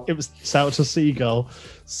Seagull. It was shout out to Seagull.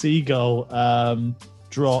 Seagull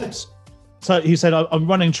dropped. So he said, I'm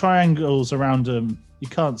running triangles around him. You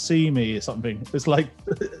can't see me or something. It's like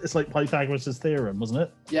Pythagoras' theorem, wasn't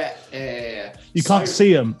it? Yeah. You can't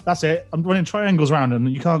see him. That's it. I'm running triangles around him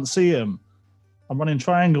and you can't see him. I'm running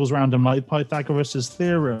triangles around him like Pythagoras'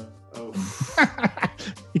 theorem. Oh.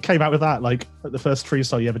 He came out with that like the first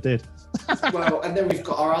freestyle he ever did. Well, and then we've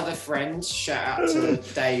got our other friends. Shout out to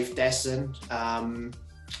Dave Desson.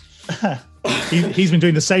 He's been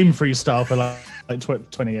doing the same freestyle for like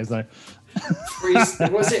 20 years though.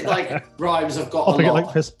 Was it like rhymes? I've got popping a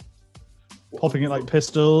lot. Popping it like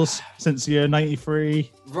pistols since the year 93.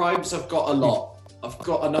 Rhymes I've got a lot. I've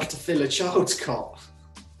got enough to fill a child's cot.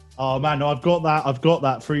 Oh man, no, I've got that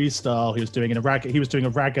freestyle he was doing a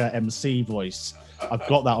ragga MC voice. I've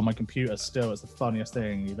got that on my computer still. It's the funniest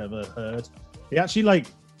thing you've ever heard. He actually like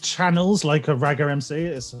channels like a ragga MC.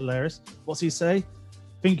 It's hilarious. What's he say?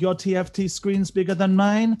 Think your TFT screen's bigger than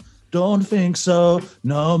mine? Don't think so,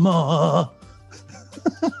 no more.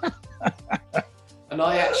 And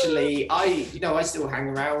I still hang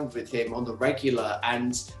around with him on the regular,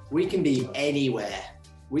 and we can be anywhere.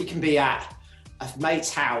 We can be at a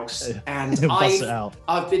mate's house, and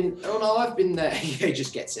I've been there. He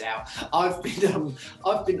just gets it out. I've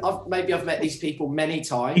met these people many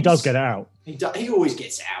times. He does get it out. He always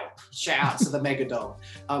gets it out. Shout out to the Megadon.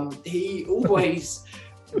 He always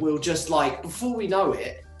will just like, before we know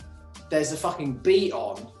it, there's a fucking beat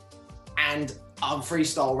on, and I'm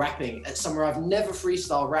freestyle rapping at somewhere I've never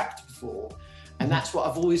freestyle rapped before. And that's what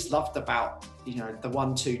I've always loved about, you know, the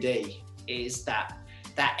 1-2D is that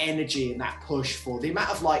energy and that push for the amount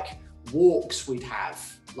of like walks we'd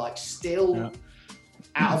have, like still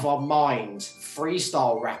out of our mind,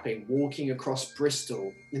 freestyle rapping, walking across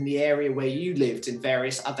Bristol in the area where you lived in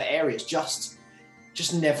various other areas, just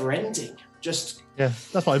never ending. Yeah,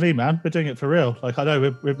 that's what I mean, man. We're doing it for real. Like, I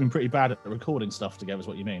know we've been pretty bad at recording stuff together is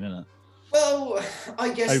what you mean, isn't it? Well,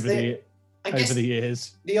 I guess over the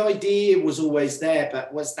years, the idea was always there,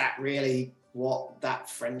 but was that really what that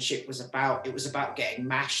friendship was about? It was about getting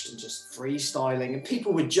mashed and just freestyling. And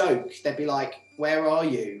people would joke. They'd be like, "Where are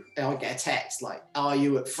you?" And I'd get a text like, "Are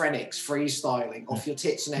you at Frenix freestyling off your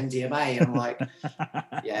tits and MDMA?" And I'm like,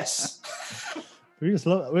 "Yes."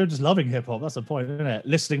 We're just loving hip hop. That's the point, isn't it?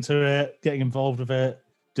 Listening to it, getting involved with it,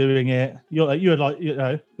 doing it. You're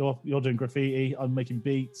doing graffiti. I'm making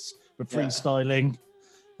beats. We're freestyling.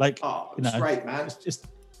 Like, it's great, man.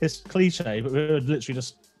 It's cliche, but we're literally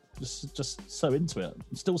just so into it.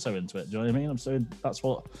 I'm still so into it. Do you know what I mean? That's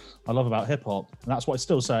what I love about hip hop, and that's what I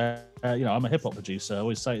still say. I'm a hip hop producer. I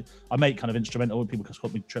always say I make kind of instrumental. People call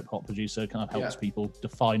me trip hop producer. Kind of helps people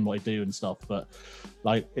define what I do and stuff. But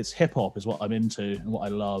like, it's hip hop is what I'm into and what I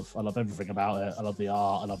love. I love everything about it. I love the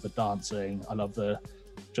art. I love the dancing. I love the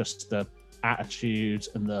attitude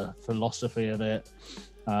and the philosophy of it.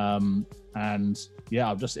 And yeah,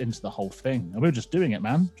 I'm just into the whole thing, and we're just doing it,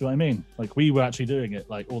 man. Do you know what I mean? Like, we were actually doing it,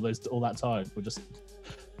 like all that time. We're just,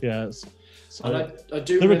 So I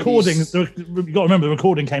do. The recording, you got to remember, the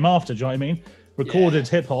recording came after. Do you know what I mean? Recorded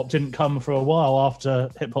hip hop didn't come for a while after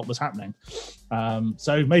hip hop was happening.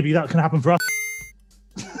 So maybe that can happen for us.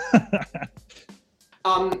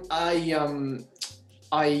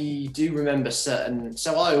 I do remember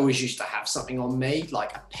so I always used to have something on me,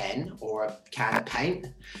 like a pen or a can of paint,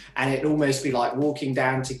 and it'd almost be like walking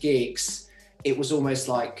down to gigs. It was almost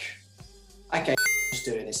like, okay, just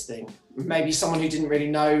doing this thing. Maybe someone who didn't really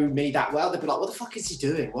know me that well, they'd be like, what the fuck is he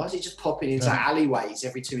doing? Why is he just popping into alleyways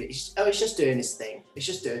every 2 minutes? Oh, he's just doing this thing. It's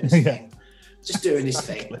just doing this thing. Just doing this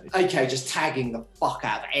thing. Okay, just tagging the fuck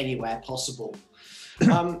out of anywhere possible.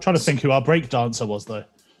 Trying to think who our break dancer was, though.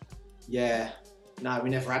 Yeah. No, we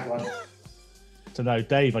never had one. To know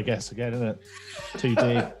Dave, I guess, again, isn't it?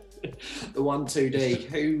 2D. The 1-2D,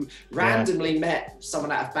 who randomly met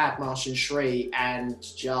someone out of Badmarsh and Shree and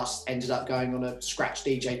just ended up going on a scratch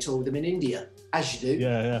DJ tour with them in India, as you do.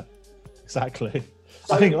 Yeah, exactly.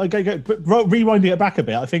 So, I think, rewinding it back a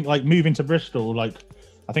bit, I think, like, moving to Bristol, like,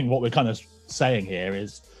 I think what we're kind of saying here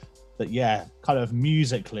is that, kind of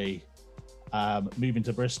musically, moving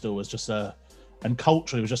to Bristol was just and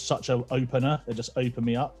culturally, it was just such an opener. It just opened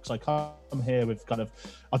me up, because I come here with kind of.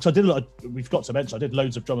 We've got to mention, I did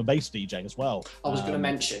loads of drum and bass DJing as well. I was going to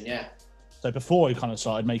mention, yeah. So before I kind of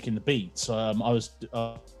started making the beats, I was,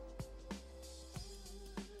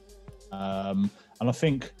 and I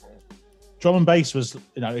think drum and bass was,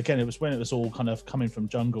 again, it was when it was all kind of coming from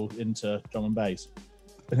jungle into drum and bass.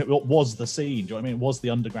 And it was the scene. Do you know what I mean? It was the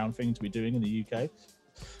underground thing to be doing in the UK,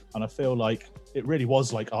 and I feel like it really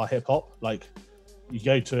was like our hip hop, like. You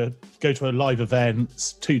go to a live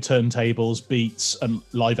event, 2 turntables, beats, and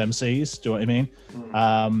live MCs. Do you know what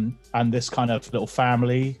I mean? And this kind of little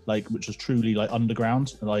family, like, which was truly like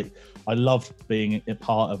underground. Like, I loved being a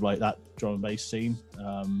part of like that drum and bass scene.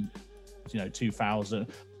 2000,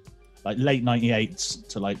 like late '98s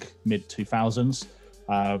to like mid 2000s.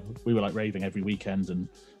 We were like raving every weekend, and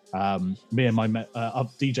me and my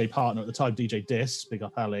DJ partner at the time, DJ Dis, big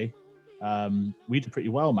up Ali. We did pretty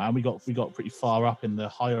well, man. We got pretty far up in the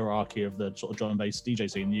hierarchy of the sort of drum and bass DJ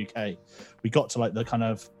scene in the UK. We got to like the kind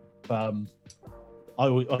of I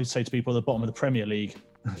always say to people at the bottom of the Premier League,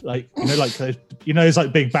 like it's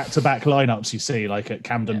like big back-to-back lineups you see like at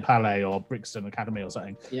Camden Palais or Brixton Academy or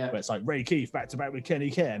something. Yeah, where it's like Ray Keefe back-to-back with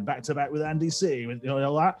Kenny Ken, back-to-back with Andy C, with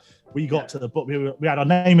all that. We got to the bottom. We had our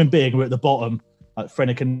name in big. We're at the bottom, like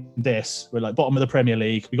Frennick and Dis. We're like bottom of the Premier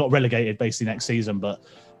League. We got relegated basically next season, but.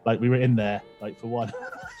 Like, we were in there, like, for one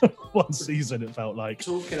season, it felt like.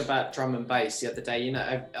 Talking about drum and bass the other day,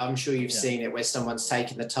 I'm sure you've seen it, where someone's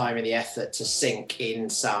taken the time and the effort to sync in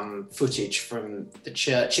some footage from the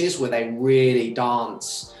churches where they really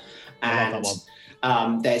dance. And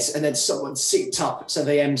then someone synced up, so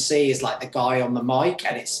the MC is like the guy on the mic,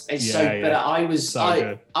 and it's so. But I've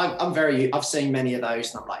seen many of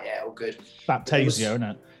those, and I'm like, all good. Baptisia, isn't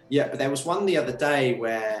it? Yeah, but there was one the other day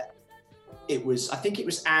where. I think it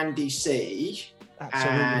was Andy C.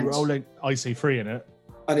 And rolling IC3 in it.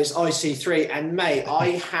 and it's IC3. And mate, I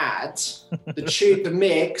had the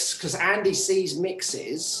mix, because Andy C's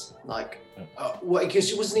mixes, like,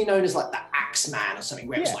 because wasn't he known as like the Axeman or something,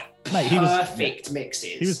 where it was like perfect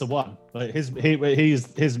mixes. He was the one. Like his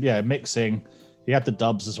mixing. He had the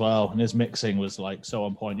dubs as well, and his mixing was like so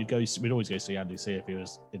on point. We'd always go see Andy C if he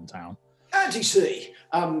was in town. Andy C.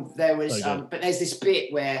 There was, but there's this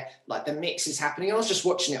bit where like the mix is happening. I was just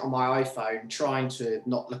watching it on my iPhone, trying to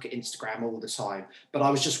not look at Instagram all the time, but I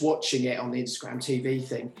was just watching it on the Instagram TV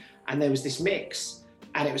thing, and there was this mix,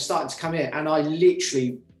 and it was starting to come in, and I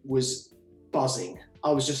literally was buzzing.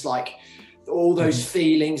 I was just like, all those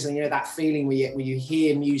feelings, and that feeling where you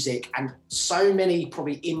hear music, and so many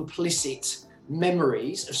probably implicit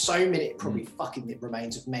memories of so many, probably fucking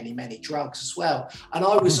remains of many drugs as well. And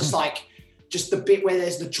I was just like, just the bit where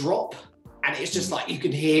there's the drop, and it's just like you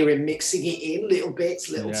can hear him mixing it in little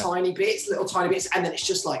bits, tiny bits, and then it's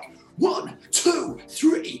just like 1, 2,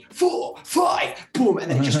 3, 4, 5, boom, and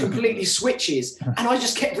then it just completely switches. And I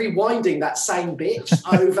just kept rewinding that same bit just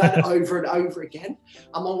over and over and over again.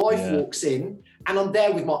 And my wife walks in, and I'm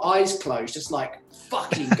there with my eyes closed, just like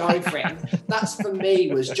fucking go for it. And that's for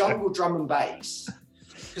me was jungle drum and bass,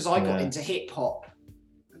 because I got into hip hop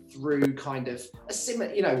through kind of a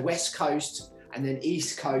similar, West Coast and then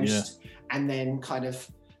East Coast, and then kind of.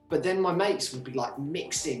 But then my mates would be like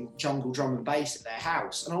mixing jungle drum and bass at their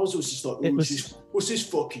house. And I was always just like, what's this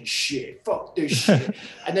fucking shit? Fuck this shit.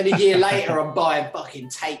 And then a year later, I'm buying fucking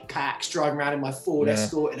tape packs, driving around in my Ford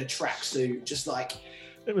Escort in a tracksuit, just like.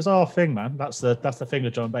 It was our thing, man. That's the thing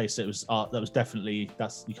with drum and bass. It was that was definitely,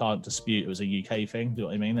 you can't dispute. It was a UK thing. Do you know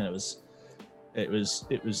what I mean? And it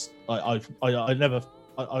was. I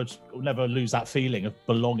would never lose that feeling of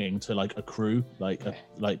belonging to like a crew, like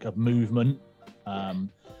a movement.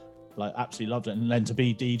 Like absolutely loved it, and then to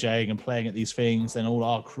be DJing and playing at these things, then all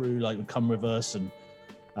our crew like would come with us, and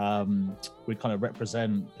we'd kind of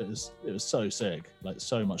represent. It was so sick, like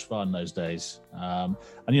so much fun those days. And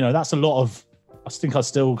that's a lot of. I think I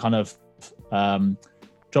still kind of drum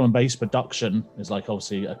and bass production is like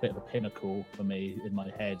obviously a bit of a pinnacle for me in my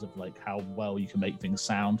head of like how well you can make things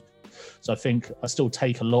sound. So I think I still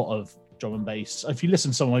take a lot of drum and bass. If you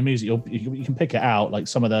listen to some of my music, you can pick it out. Like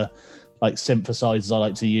some of the like synthesizers I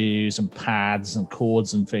like to use and pads and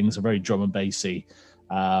chords and things are very drum and bassy.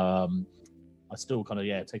 I still kind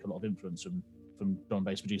of take a lot of influence from drum and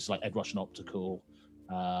bass producers like Ed Rush and Optical,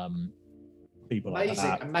 people like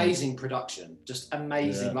that. Amazing production, just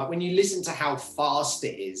amazing. Like when you listen to how fast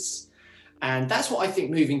it is, and that's what I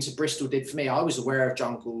think moving to Bristol did for me. I was aware of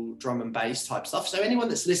jungle drum and bass type stuff. So anyone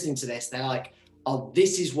that's listening to this, they're like, oh,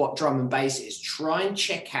 this is what drum and bass is. Try and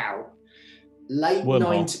check out late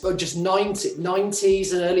 90s, or just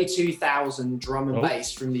 90s and early 2000 drum and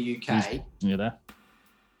bass from the UK. You there?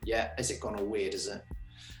 Yeah, has it gone all weird, is it?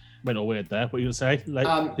 Went all weird there. What are you going to say? Like,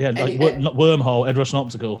 Wormhole, Ed Rush and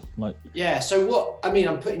Optical. Like. Yeah, so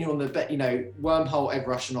I'm putting you on the bet, Wormhole, Ed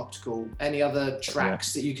Rush and Optical. Any other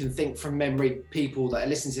tracks that you can think from memory, people that are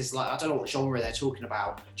listening to this, like, I don't know what genre they're talking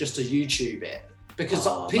about, just to YouTube it. Because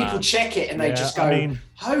people check it and they just go,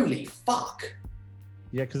 holy fuck.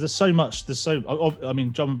 Yeah, because drum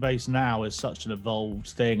and bass now is such an evolved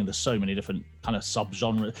thing, and there's so many different kind of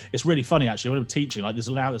subgenres. It's really funny actually when I'm teaching. Like, there's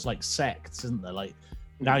like sects, isn't there? Like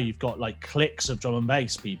now you've got like cliques of drum and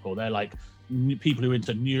bass people. They're like people who are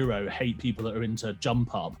into neuro hate people that are into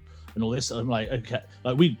jump up and all this. I'm like, okay,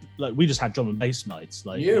 like we just had drum and bass nights.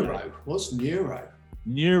 Like neuro, what's neuro?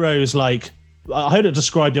 Neuro is like. I heard it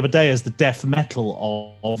described the other day as the death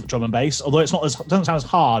metal of drum and bass. Although it doesn't sound as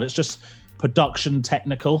hard. It's just production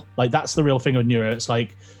technical. Like that's the real thing with neuro. It's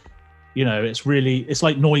like, it's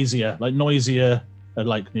like noisier like neuro. Do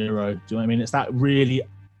you know what I mean? It's that really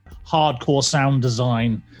hardcore sound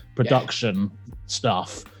design production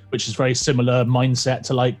stuff, which is very similar mindset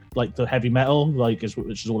to like the heavy metal, which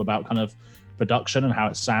is all about kind of production and how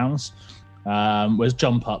it sounds. Whereas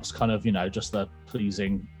jump up's kind of just the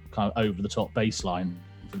pleasing kind of over the top bass line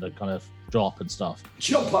for the kind of drop and stuff.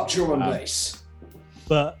 Jump up drum and bass.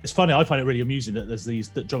 But it's funny, I find it really amusing that there's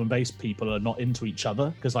that drum and bass people are not into each other,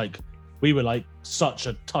 because like we were like such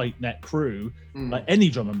a tight net crew. Like any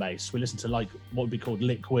drum and bass, we listened to like what would be called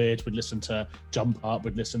Liquid, we'd listen to Jump Up,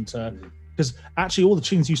 we'd listen to, because actually all the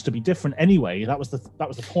tunes used to be different anyway. That was the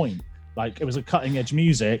point. Like it was a cutting edge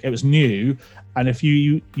music, it was new, and if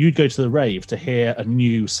you'd go to the rave to hear a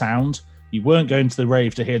new sound, you weren't going to the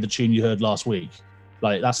rave to hear the tune you heard last week.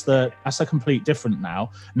 Like that's a complete different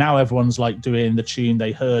now. Now everyone's like doing the tune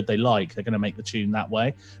they heard they like. They're going to make the tune that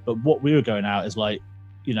way. But what we were going out is like,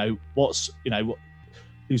 who's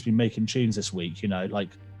been making tunes this week? Like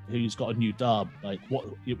who's got a new dub, like what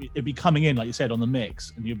it'd be coming in, like you said, on the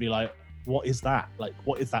mix, and you'd be like, what is that? Like,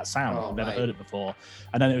 what is that sound? I've never heard it before.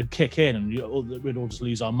 And then it would kick in, and we'd all just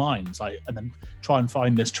lose our minds, like, and then try and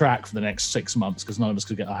find this track for the next 6 months because none of us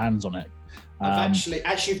could get our hands on it. Actually,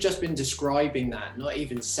 you've just been describing that, not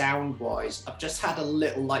even sound-wise. I've just had a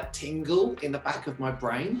little like tingle in the back of my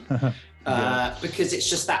brain because it's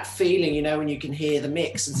just that feeling, you know, when you can hear the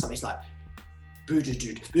mix and something's like,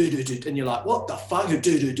 and you're like, what the fuck? And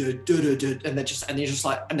they're just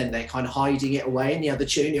like, and then they're kind of hiding it away in the other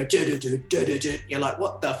tune. You're like,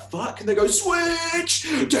 what the fuck? And they go,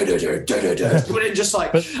 switch, and just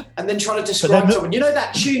like, and then trying to describe someone. You know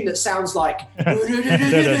that tune that sounds like,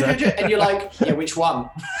 and you're like, yeah, which one?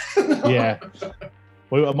 Yeah.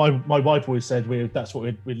 Well, my wife always said that's what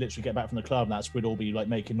we'd literally get back from the club, and we'd all be like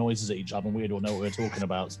making noises at each other, and we'd all know what we were talking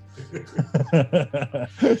about.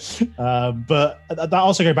 But that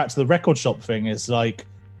also goes back to the record shop thing. Is like,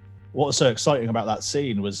 what's so exciting about that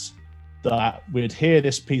scene was that we'd hear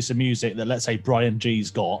this piece of music that, let's say, Brian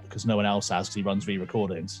G's got, because no one else has, because he runs V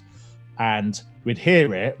Recordings, and we'd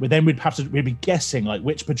hear it, but then we'd be guessing like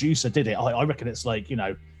which producer did it. I reckon it's like, you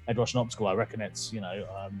know, Ed Rush and Optical. I reckon it's, you know,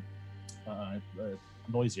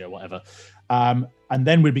 Noisy or whatever, and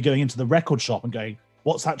then we'd be going into the record shop and going,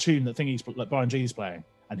 what's that tune that thingy's like Brian G's playing?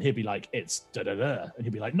 And he'd be like, it's da da da, and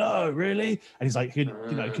he'd be like, no, really? And he's like, you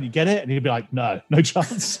know, can you get it? And he'd be like, no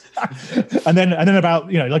chance. and then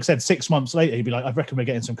about, you know, like I said, 6 months later, he'd be like, I reckon we're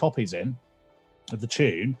getting some copies in of the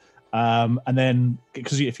tune, and then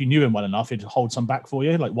because if you knew him well enough, he'd hold some back for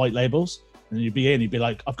you, like white labels, and then you'd be in, he'd be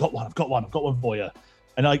like, I've got one for you,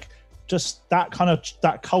 and like, just that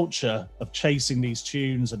culture of chasing these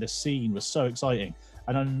tunes and this scene was so exciting.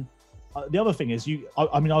 And then the other thing is,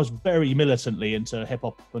 I was very militantly into hip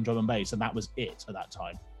hop and drum and bass, and that was it at that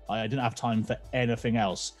time. I didn't have time for anything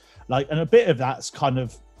else. Like, and a bit of that's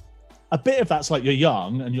like you're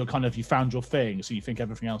young and you found your thing, so you think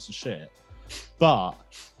everything else is shit. But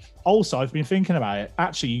also, I've been thinking about it.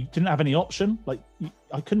 Actually, you didn't have any option. Like,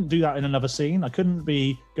 I couldn't do that in another scene. I couldn't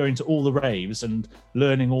be going to all the raves and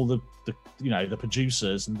learning all the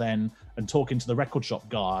producers and talking to the record shop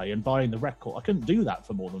guy and buying the record. I couldn't do that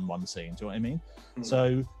for more than one scene. Do you know what I mean? Mm.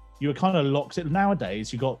 So you were kind of locked in.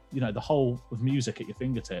 Nowadays, you got, you know, the whole of music at your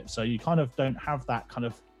fingertips. So you kind of don't have that kind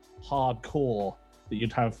of hardcore that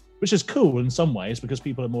you'd have, which is cool in some ways because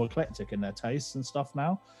people are more eclectic in their tastes and stuff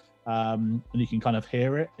now. And you can kind of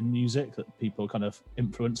hear it in music that people are kind of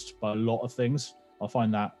influenced by a lot of things. I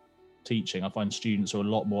find that teaching. I find students are a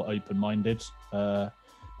lot more open-minded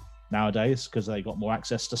nowadays because they got more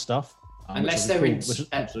access to stuff. Unless they're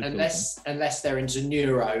into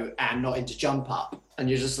neuro and not into jump up, and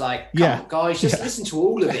you're just like, come on, guys, just listen to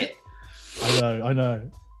all of it. I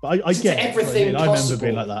know, but I get everything I remember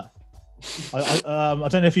being like that. I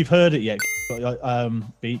don't know if you've heard it yet,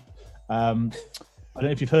 Beep. I don't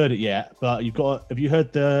know if you've heard it yet, but have you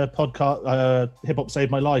heard the podcast Hip Hop Saved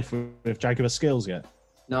My Life with Jaguar Skills yet?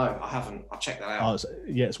 No, I haven't. I'll check that out.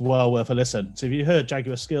 It's well worth a listen. So have you heard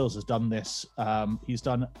Jaguar Skills has done this? He's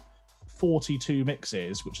done 42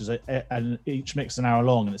 mixes, which is and each mix an hour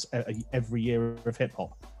long, and it's every year of hip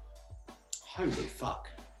hop. Holy fuck.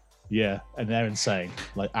 Yeah, and they're insane,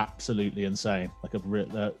 like absolutely insane, like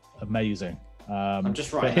amazing. I'm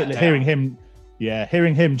just writing that down.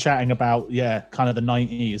 Hearing him chatting about kind of the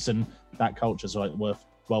 90s and that culture is like well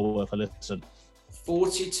worth a listen.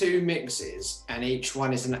 42 mixes and each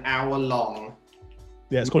one is an hour long.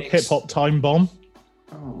 Yeah, it's called Hip Hop Time Bomb.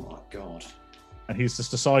 Oh my god. And he's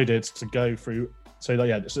just decided to go through, so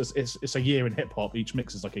it's a year in hip hop. Each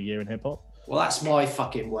mix is like a year in hip hop. Well, that's my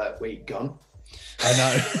fucking work week gone. I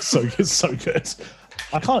know. so good.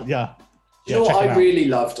 I can't you know what I really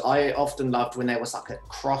loved? I often loved when there was like a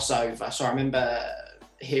crossover. So I remember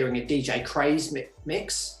hearing a DJ Craze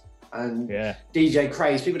mix. And DJ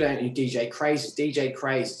Craze, people don't know who DJ Craze is. DJ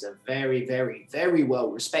Craze is a very, very, very well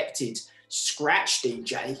respected scratch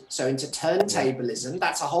DJ. So into turntablism,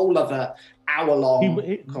 that's a whole other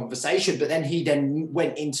hour-long conversation. But then he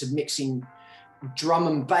went into mixing drum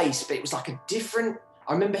and bass, but it was like a different.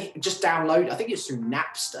 I remember just download. I think it's through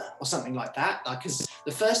Napster or something like that. Like, because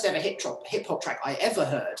the first ever hip hop track I ever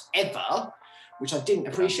heard, which I didn't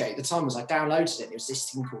appreciate at the time, was I downloaded it. It was this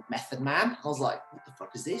thing called Method Man. I was like, what the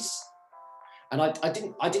fuck is this? And I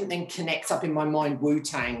didn't then connect up in my mind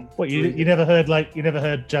Wu-Tang. What, you never heard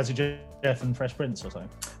Jazzy Jeff and Fresh Prince or something?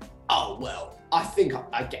 Oh well, I think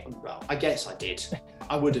I guess I did.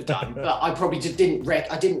 I would have done, but I probably just didn't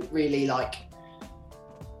I didn't really like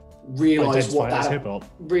realize what that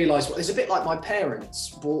realize what it's a bit like. My parents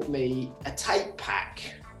bought me a tape pack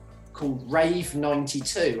called Rave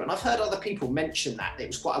 92, and I've heard other people mention that it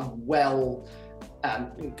was quite a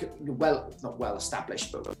not well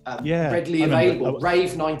established, but readily available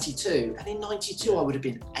Rave 92. And in 92, I would have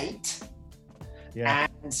been 8. Yeah.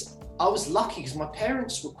 And I was lucky because my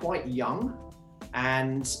parents were quite young,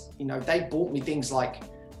 and they bought me things like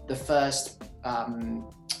the first,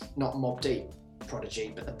 not Mobb Deep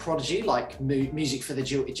Prodigy, but the Prodigy, like Music for the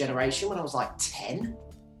Jilted Generation, when I was like 10.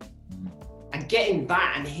 And getting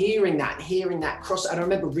that and hearing that cross, and I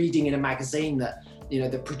remember reading in a magazine that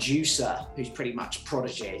the producer, who's pretty much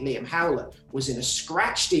Prodigy, Liam Howlett, was in a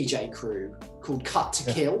scratch DJ crew called Cut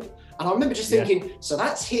to Kill, and I remember just thinking, so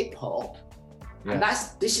that's hip hop. Yeah. And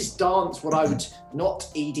this is dance, what I would, not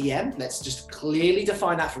EDM. Let's just clearly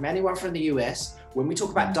define that from anyone from the US. When we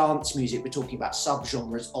talk about dance music, we're talking about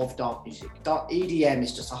subgenres of dance music. EDM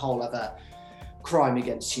is just a whole other crime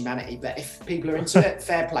against humanity. But if people are into it,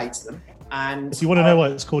 fair play to them. And if you want to know why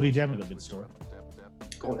it's called EDM, it's a good story.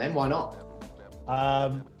 Go on then, why not?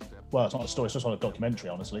 Well, it's not a story, it's just on a documentary,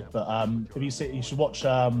 honestly. But if you should watch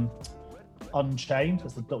Unchained,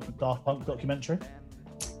 it's the Daft Punk documentary.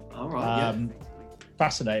 All right,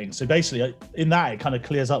 fascinating. So basically, in that, it kind of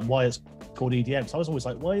clears up why it's called EDM. So I was always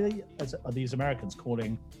like, why are these Americans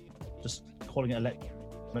calling it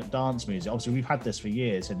electronic dance music? Obviously, we've had this for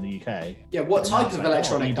years in the UK. Yeah, what type of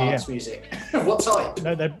electronic dance music? What type?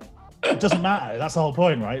 No, it doesn't matter. That's the whole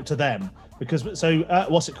point, right? To them, because what's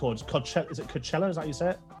it called? Coachella? Is it Coachella? Is that how you say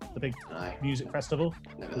it? The big music festival.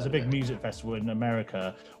 There's a big music festival in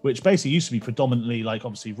America, which basically used to be predominantly like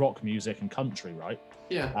obviously rock music and country, right?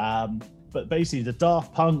 Yeah. But basically, the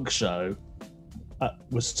Daft Punk show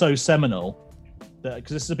was so seminal that,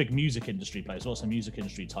 because this is a big music industry place, lots of music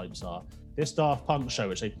industry types are. This Daft Punk show,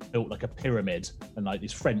 which they built like a pyramid and like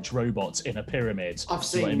these French robots in a pyramid. I've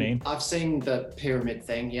seen the pyramid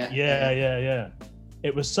thing. Yeah. Yeah.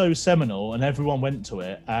 It was so seminal, and everyone went to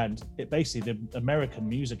it, and it basically the American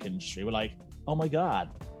music industry were like, "Oh my god,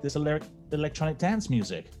 there's electronic dance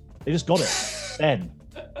music." They just got it then.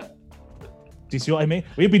 Do you see what I mean?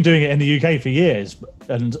 We've been doing it in the UK for years,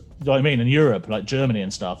 and you know what I mean, in Europe, like Germany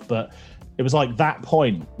and stuff. But it was like that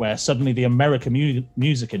point where suddenly the American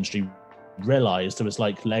music industry realized there was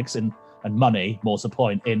like legs and money, more to the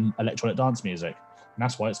point, in electronic dance music, and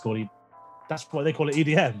that's why it's called. That's why they call it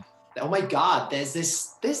EDM. Oh my God! There's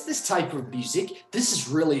this type of music. This is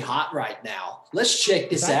really hot right now. Let's check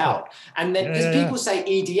this out. And then because people say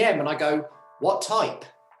EDM, and I go, "What type?"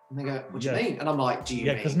 And they go, "What do you mean?" And I'm like, "Do you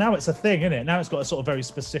mean?" Because now it's a thing, isn't it? Now it's got a sort of very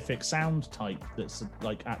specific sound type that's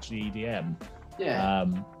like actually EDM. Yeah.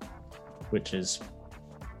 Which is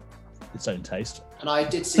its own taste. And I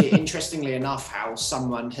did see, interestingly enough, how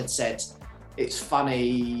someone had said it's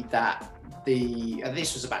funny that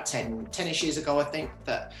this was about 10-ish years ago, I think,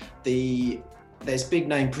 that there's big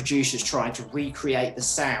name producers trying to recreate the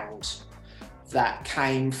sound that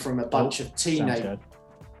came from a bunch of teenagers.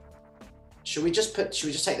 Should we just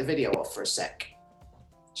take the video off for a sec?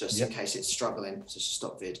 Just in case it's struggling. Just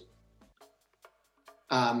stop vid.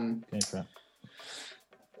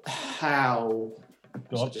 How?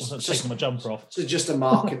 Go on, just taking my jumper off. So just a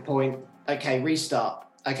marker point. Okay, restart.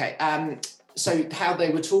 Okay. So how they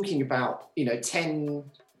were talking about,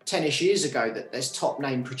 10-ish years ago, that there's top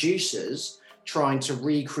name producers trying to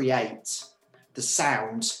recreate the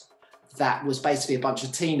sound that was basically a bunch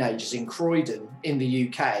of teenagers in Croydon in the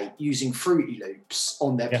UK using Fruity Loops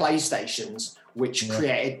on their PlayStations, which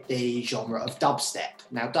created the genre of dubstep.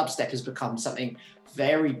 Now, dubstep has become something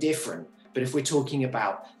very different, but if we're talking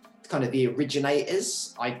about kind of the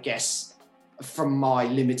originators, I guess from my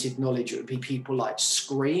limited knowledge, it would be people like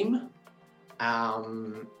Scream,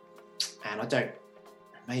 and I don't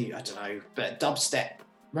know, but dubstep.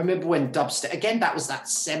 Remember when dubstep, again, that was that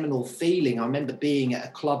seminal feeling. I remember being at a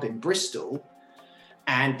club in Bristol,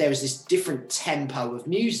 and there was this different tempo of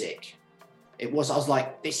music. I was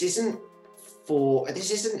like, this isn't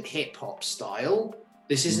hip hop style.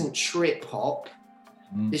 This isn't trip hop.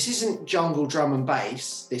 This isn't jungle drum and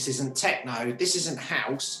bass. This isn't techno. This isn't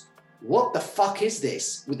house. What the fuck is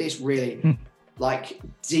this? With this really like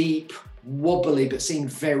deep, wobbly, but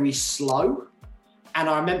seemed very slow. And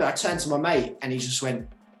I remember I turned to my mate and he just went,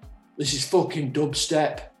 "This is fucking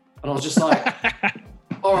dubstep." And I was just like,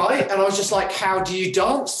 all right. And I was just like, "How do you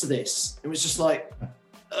dance to this?" It was just like,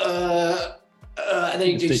 and then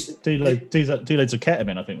you do loads of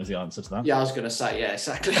ketamine, I think was the answer to that. Yeah, I was going to say, yeah,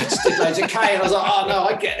 exactly. I just did loads of K, and I was like, oh no,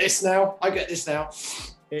 I get this now.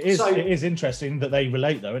 It is interesting that they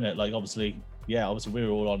relate though, isn't it? Like obviously we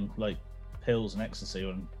were all on like pills and ecstasy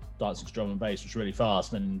and dancing to drum and bass, which is really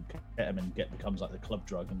fast, and then ketamine becomes like the club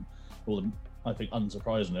drug, and I think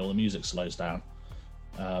unsurprisingly all the music slows down.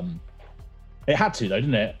 It had to though,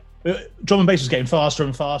 didn't it? Drum and bass was getting faster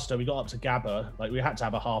and faster. We got up to Gabba. Like we had to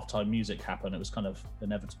have a halftime music happen. It was kind of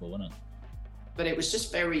inevitable, wasn't it? But it was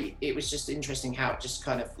just interesting how it just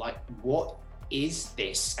kind of like, what is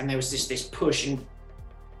this? And there was this push. And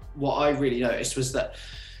what I really noticed was that,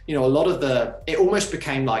 you know, a lot of it almost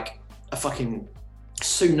became like a fucking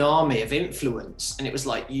tsunami of influence. And it was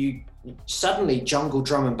like suddenly jungle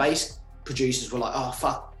drum and bass producers were like, oh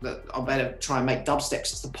fuck, I better try and make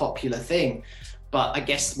dubsteps. It's the popular thing. But I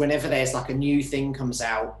guess whenever there's like a new thing comes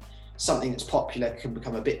out, something that's popular can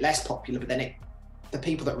become a bit less popular, but then the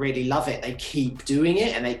people that really love it, they keep doing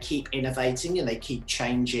it and they keep innovating and they keep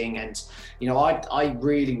changing. And, you know, I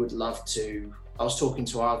really would love to, I was talking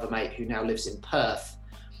to our other mate who now lives in Perth,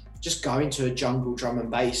 just going to a jungle drum and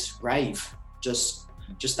bass rave, just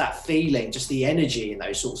that feeling, just the energy in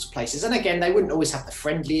those sorts of places. And again, they wouldn't always have the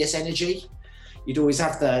friendliest energy. You'd always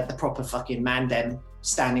have the proper fucking man-dem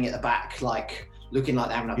standing at the back, like looking like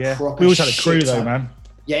they're having a proper. We always had a crew though, man.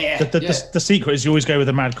 Yeah. The secret is you always go with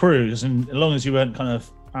a mad crews, and as long as you weren't kind of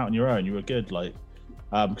out on your own, you were good. Like,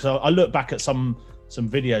 because I look back at some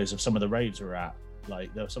videos of some of the raves we were at.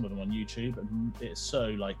 Like there were some of them on YouTube, and it's so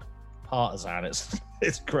like partisan.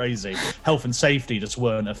 It's crazy. Health and safety just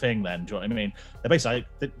weren't a thing then. Do you know what I mean? They're basically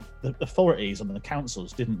the authorities and the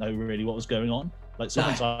councils didn't know really what was going on. Like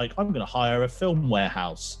someone's like, I'm going to hire a film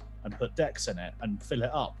warehouse and put decks in it and fill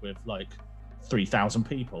it up with like 3,000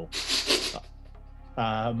 people.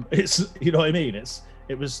 It's, you know what I mean?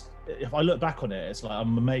 It was. If I look back on it, it's like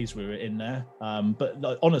I'm amazed we were in there. But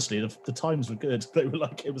like, honestly, the times were good. They were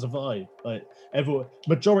like, it was a vibe. Like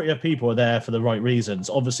majority of people are there for the right reasons.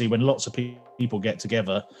 Obviously, when lots of people get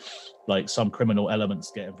together, like some criminal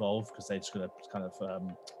elements get involved because they're just going to kind of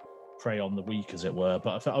prey on the weak, as it were.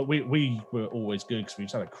 But I felt we were always good because we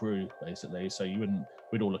just had a crew basically. So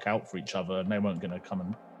we'd all look out for each other, and they weren't going to come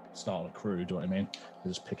and start a crew. Do you know what I mean?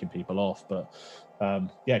 They're just picking people off, but.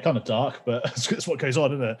 Kind of dark, but it's what goes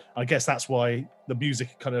on, isn't it? I guess that's why the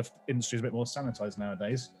music kind of industry is a bit more sanitized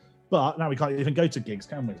nowadays. But now we can't even go to gigs,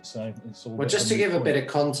 can we? So it's all. Well, just to give a bit of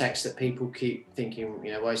context that people keep thinking,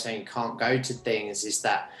 you know, why saying you can't go to things is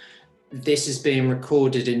that this is being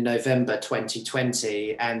recorded in November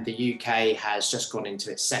 2020, and the UK has just gone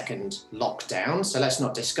into its second lockdown. So let's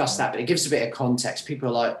not discuss that, but it gives a bit of context. People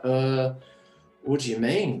are like, what do you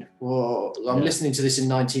mean? Well, I'm listening to this in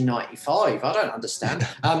 1995. I don't understand.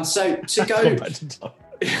 So to go,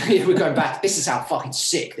 we're going back. This is how fucking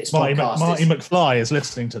sick this podcast is. Marty McFly is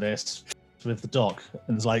listening to this with the doc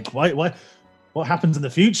and is like, why? What happens in the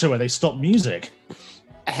future where they stop music?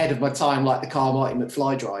 Ahead of my time, like the car Marty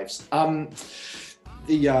McFly drives.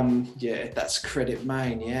 That's credit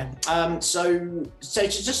main. Yeah.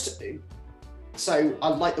 So I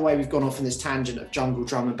like the way we've gone off on this tangent of jungle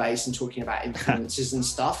drum and bass and talking about influences and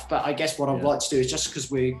stuff. But I guess what I'd like to do is, just because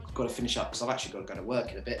we've got to finish up, because I've actually got to go to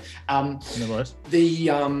work in a bit. No worries.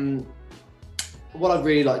 What I'd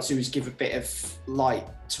really like to do is give a bit of light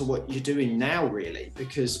to what you're doing now, really,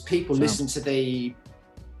 because people listen to the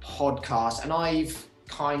podcast, and I've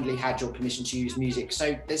kindly had your permission to use music.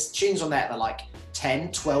 So there's tunes on there that are like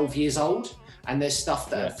 10, 12 years old. And there's stuff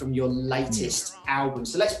that are from your latest album.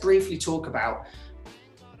 So let's briefly talk about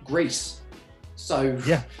Greece. So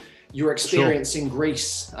your experience in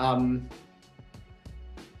Greece. That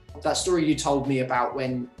story you told me about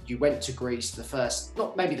when you went to Greece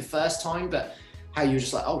not maybe the first time, but how you were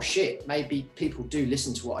just like, oh shit, maybe people do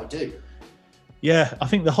listen to what I do. Yeah, I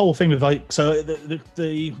think the whole thing with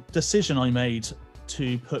the decision I made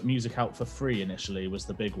to put music out for free initially was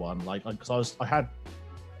the big one. Because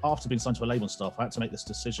after being signed to a label and stuff, I had to make this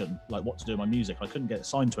decision, like what to do with my music. I couldn't get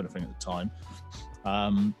signed to anything at the time.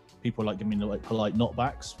 People like giving me like polite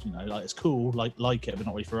knockbacks, you know, like it's cool, like it, but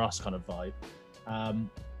not really for us kind of vibe.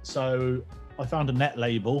 So I found a net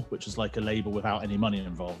label, which is like a label without any money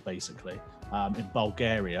involved, basically, in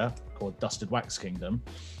Bulgaria called Dusted Wax Kingdom.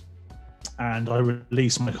 And I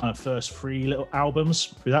released my kind of first 3 little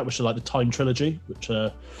albums through that, which are like the Time Trilogy, which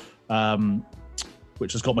has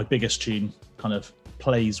got my biggest tune kind of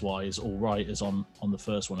plays wise, All Right, is on the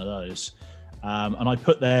first one of those, and I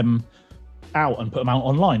put them out and put them out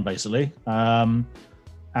online basically, and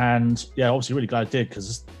obviously really glad I did,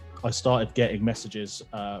 because I started getting messages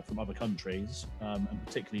from other countries, and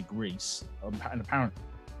particularly Greece, and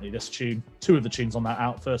apparently this tune, 2 of the tunes on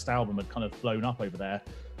that first album had kind of blown up over there,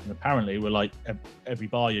 and apparently we're like every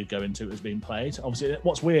bar you go into was being played. Obviously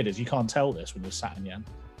what's weird is you can't tell this when you're sat in your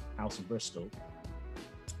house in Bristol.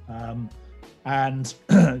 And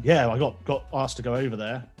I got asked to go over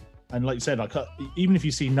there, and like you said, even if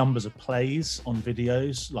you see numbers of plays on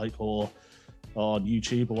videos, like or on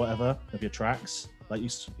YouTube or whatever of your tracks, Like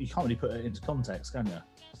you can't really put it into context, can you? You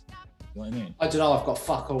know what I mean? I don't know. I've got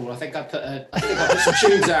fuck all. I think I put some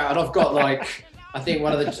tunes out, and I've got like. I think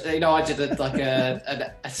one of the, I did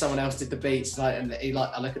someone else did the beats, and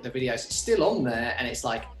I look at the videos, it's still on there, and it's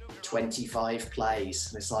like 25 plays,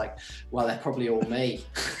 and it's like, well, they're probably all me.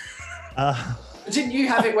 Didn't you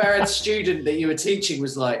have it where a student that you were teaching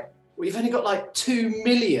was like, well, you've only got like 2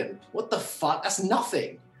 million. What the fuck? That's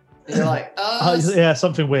nothing. And you're like, yeah,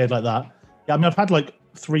 something weird like that. Yeah, I mean, I've had like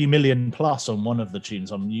 3 million plus on one of the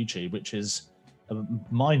tunes on YouTube, which is a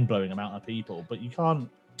mind-blowing amount of people, but you can't.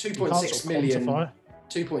 2.6 million.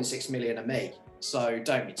 2.6 million are me. So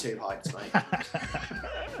don't be too hyped, mate.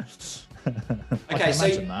 Okay, so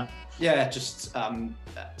that. Yeah, just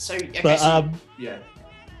yeah.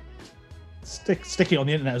 Sticking it on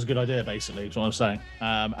the internet is a good idea, basically, is what I'm saying.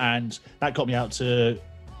 And that got me out to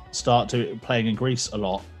start playing in Greece a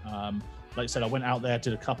lot. Like I said, I went out there,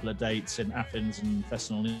 did a couple of dates in Athens and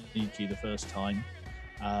Thessaloniki the first time.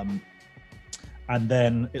 And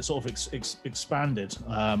then it sort of expanded.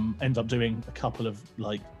 Ended up doing a couple of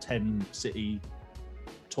like 10 city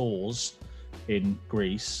tours in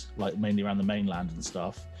Greece, like mainly around the mainland and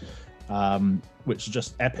stuff, which is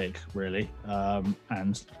just epic, really.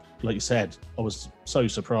 And like you said, I was so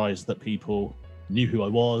surprised that people knew who I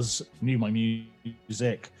was, knew my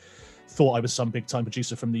music, thought I was some big time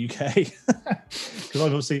producer from the UK.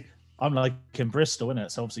 Because I'm like in Bristol, innit?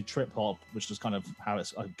 So obviously trip hop, which is kind of how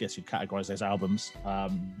it's, I guess you'd categorize those albums.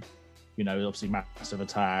 Obviously Massive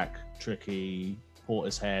Attack, Tricky,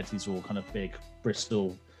 Portishead, these are all kind of big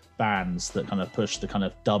Bristol bands that kind of push the kind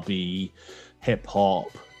of dubby hip hop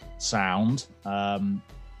sound.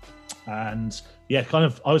 And yeah, kind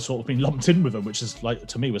of, I was sort of being lumped in with them, which is like,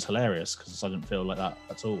 to me was hilarious because I didn't feel like that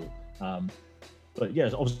at all. But yeah,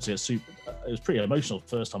 obviously it was pretty emotional the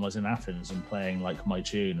first time I was in Athens and playing like my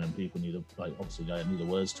tune, and people knew I knew the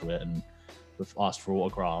words to it and asked for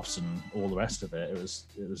autographs and all the rest of it. It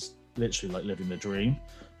was literally like living the dream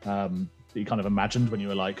that you kind of imagined when you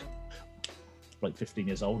were like 15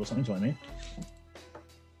 years old or something. Do you know what I mean?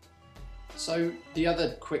 So the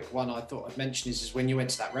other quick one I thought I'd mention is when you went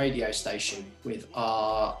to that radio station with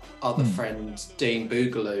our other friend Dean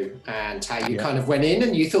Boogaloo, and how you kind of went in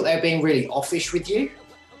and you thought they were being really offish with you.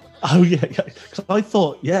 Oh yeah. Because I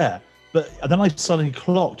thought, but then I suddenly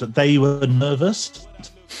clocked that they were nervous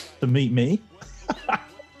to meet me.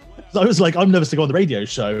 So I was like, I'm nervous to go on the radio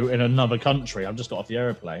show in another country. I've just got off the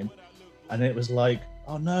airplane, and it was like,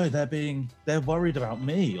 oh no, they're worried about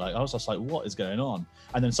me. Like, I was just like, what is going on?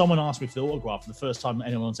 And then someone asked me for the autograph, the first time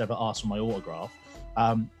anyone's ever asked for my autograph.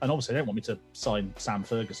 And obviously they don't want me to sign Sam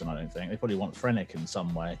Ferguson, I don't think. They probably want Frenick in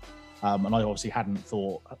some way. And I obviously hadn't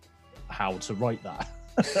thought how to write that.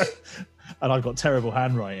 And I've got terrible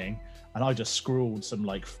handwriting. And I just scrawled some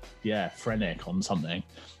Frenick on something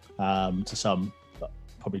to some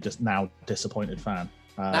probably just now disappointed fan.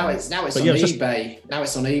 Now it's on eBay. Now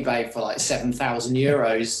it's on eBay for like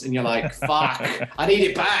 €7,000, and you're like, "Fuck, I need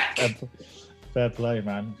it back." Fair play,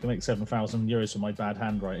 man. You can make €7,000 for my bad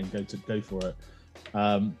handwriting. Go for it.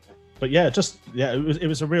 But yeah, it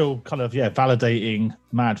was a real kind of validating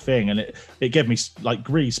mad thing, and it gave me like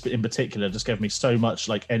Greece, but in particular, just gave me so much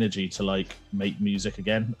like energy to like make music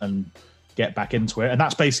again and get back into it. And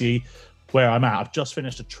that's basically where I'm at. I've just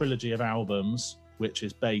finished a trilogy of albums, which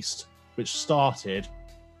started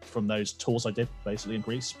from those tours I did basically in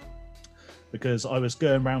Greece, because I was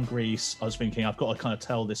going around Greece. I was thinking I've got to kind of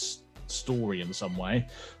tell this story in some way.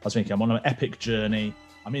 I was thinking I'm on an epic journey.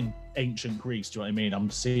 I'm in ancient Greece, do you know what I mean? I'm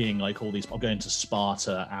seeing like all these, I'm going to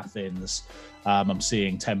Sparta, Athens, I'm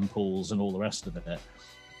seeing temples and all the rest of it.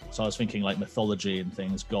 So I was thinking like mythology and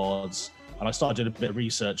things, gods, and I started doing a bit of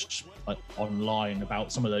research like online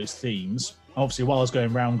about some of those themes. Obviously, while I was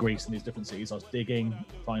going around Greece in these different cities, I was digging,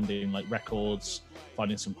 finding like records,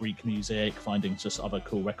 finding some Greek music, finding just other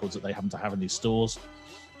cool records that they happen to have in these stores.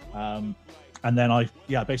 And then I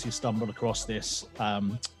basically stumbled across this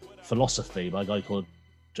philosophy by a guy called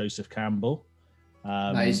Joseph Campbell.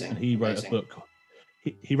 Amazing. And he wrote a book.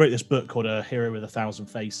 He wrote this book called A Hero with a Thousand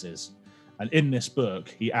Faces. And in this book,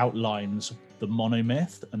 he outlines the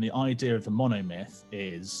monomyth. And the idea of the monomyth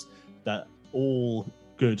is that all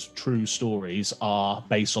good, true stories are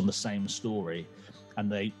based on the same story. And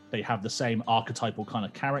they have the same archetypal kind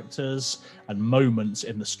of characters and moments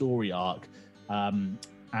in the story arc.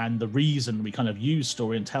 And the reason we kind of use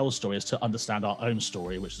story and tell story is to understand our own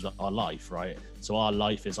story, which is our life, right? So our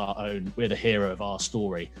life is our own, we're the hero of our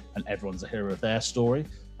story, and everyone's the hero of their story.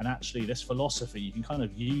 And actually this philosophy, you can kind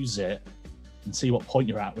of use it and see what point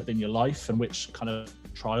you're at within your life and which kind of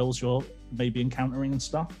trials you're maybe encountering and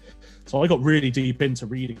stuff. So I got really deep into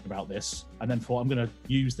reading about this, and then thought I'm going to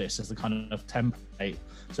use this as the kind of template.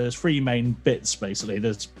 So there's 3 main bits basically.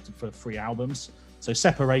 There's for 3 albums. So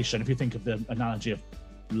separation, if you think of the analogy of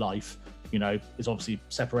life, you know, is obviously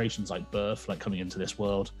separation's like birth, like coming into this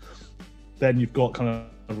world. Then you've got kind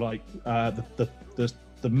of like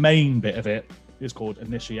the main bit of it is called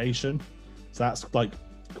initiation. So that's like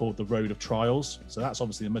called the road of trials. So that's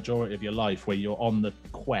obviously the majority of your life where you're on the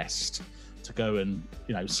quest to go and,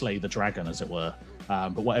 you know, slay the dragon, as it were.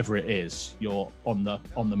 But whatever it is, you're on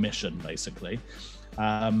the mission basically.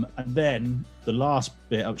 And then the last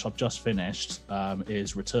bit, which I've just finished,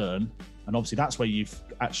 is return. And obviously that's where you've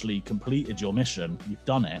actually completed your mission. You've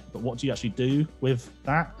done it, but what do you actually do with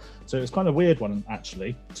that? So it's kind of a weird one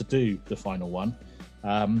actually to do the final one,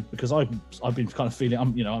 because I've been kind of feeling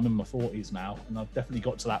I'm in my 40s now, and I've definitely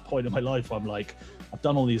got to that point in my life where I'm like, I've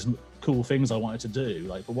done all these cool things I wanted to do,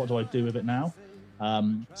 like, but what do I do with it now?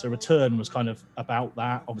 So Return was kind of about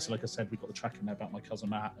that. Obviously, like I said, we've got the track in there about my cousin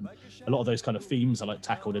Matt, and a lot of those kind of themes are like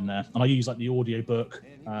tackled in there. And I use like the audio book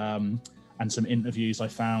and some interviews I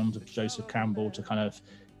found of Joseph Campbell to kind of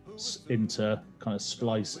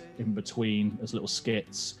splice in between as little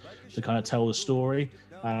skits to kind of tell the story.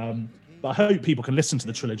 But I hope people can listen to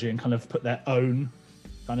the trilogy and kind of put their own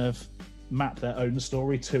map their own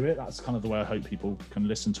story to it. That's kind of the way I hope people can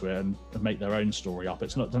listen to it and make their own story up.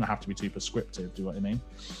 It doesn't have to be too prescriptive, do you know what I mean?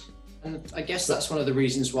 And I guess that's one of the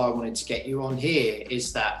reasons why I wanted to get you on here,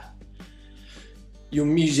 is that your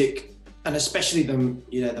music, and especially the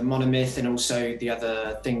Monomyth, and also the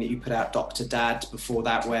other thing that you put out, Dr. Dad, before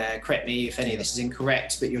that, where, correct me if any of this is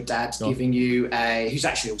incorrect, but your dad giving you who's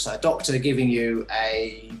actually also a doctor, giving you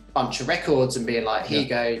a bunch of records and being like,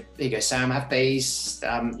 here you go, Sam, have these,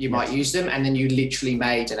 you might use them, and then you literally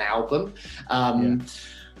made an album.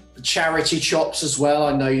 Charity shops as well.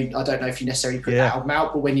 I don't know if you necessarily put that album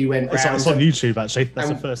out, but when you went round, it's on YouTube actually. That's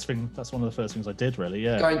the first thing. That's one of the first things I did, really.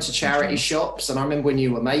 Yeah, going to charity shops, and I remember when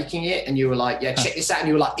you were making it, and you were like, "Yeah, check this out," and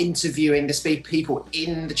you were like interviewing the people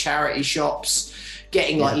in the charity shops,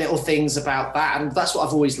 getting like little things about that, and that's what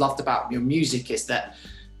I've always loved about your music, is that,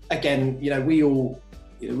 again, we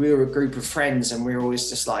were a group of friends, and we were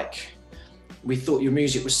always just like, we thought your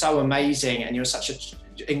music was so amazing, and you're such a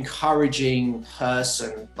encouraging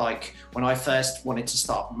person. Like when I first wanted to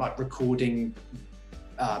start like recording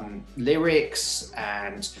lyrics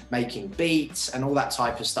and making beats and all that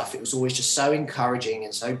type of stuff, it was always just so encouraging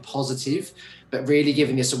and so positive, but really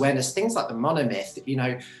giving this awareness. Things like the Monomyth,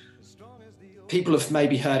 people have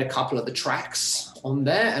maybe heard a couple of the tracks on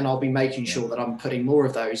there, and I'll be making sure that I'm putting more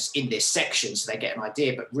of those in this section so they get an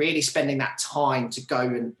idea, but really spending that time to go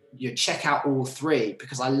and check out all 3,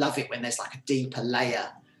 because I love it when there's like a deeper layer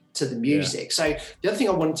to the music. So the other thing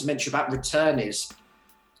I wanted to mention about Return is,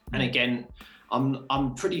 and again,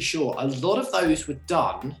 I'm pretty sure a lot of those were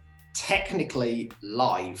done technically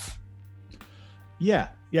live. Yeah,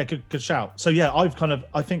 good shout. So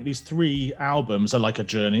I think these 3 albums are like a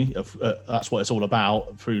journey of that's what it's all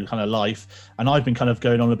about, through kind of life. And I've been kind of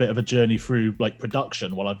going on a bit of a journey through like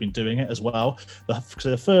production while I've been doing it as well.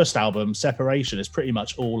 So the first album, Separation, is pretty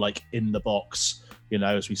much all like in the box,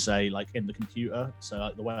 as we say, like in the computer. So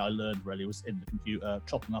like the way I learned really was in the computer,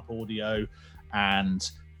 chopping up audio and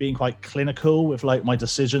being quite clinical with like my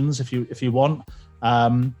decisions, if you want.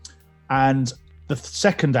 And the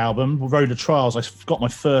second album, Road of Trials, I got my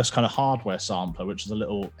first kind of hardware sampler, which is a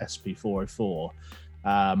little SP404,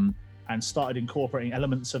 and started incorporating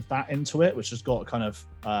elements of that into it, which has got kind of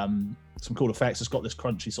some cool effects. It's got this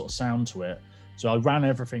crunchy sort of sound to it. So I ran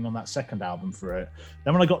everything on that second album for it.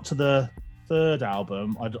 Then when I got to the third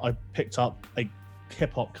album, I picked up a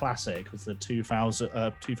hip-hop classic with the 2000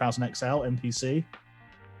 XL MPC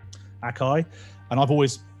Akai, and I've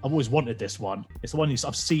always wanted this one. It's the one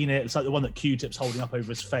I've seen it. It's like the one that Q-Tip's holding up over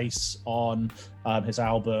his face on his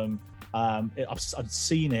album. I've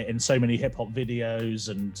seen it in so many hip hop videos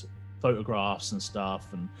and photographs and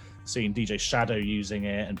stuff, and seen DJ Shadow using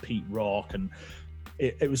it and Pete Rock, and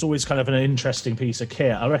it was always kind of an interesting piece of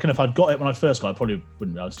kit. I reckon if I'd got it when I first got it, I probably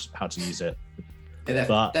wouldn't know how to use it.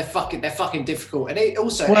 Yeah, they're fucking difficult, and it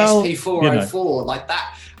also SP404 like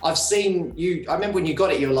that. I've seen you. I remember when you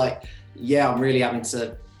got it, you were like, "Yeah, I'm really having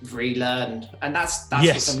to relearn," and that's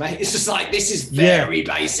yes. what's amazing. It's just like, this is very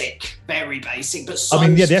basic, but so. I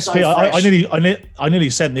mean, the so SP. I nearly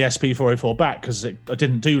sent the SP404 back because I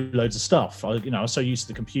didn't do loads of stuff. I was so used to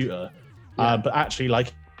the computer, but actually,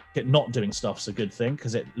 like, it not doing stuff's a good thing,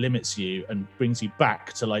 because it limits you and brings you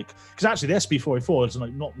back to like, because actually the SP404 is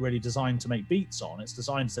like not really designed to make beats on. It's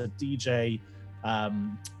designed to DJ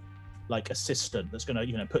like assistant that's gonna,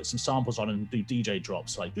 you know, put some samples on and do DJ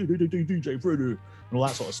drops, like do DJ Freddie and all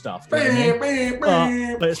that sort of stuff. Do you know what I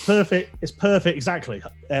mean? But it's perfect. It's perfect, exactly.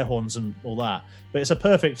 Air horns and all that. But it's a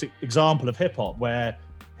perfect example of hip hop where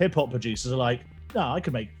hip hop producers are like, no, I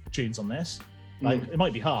can make tunes on this. Like it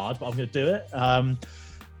might be hard, but I'm going to do it.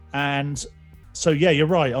 And so yeah, you're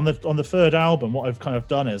right. On the third album, what I've kind of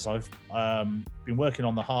done is I've been working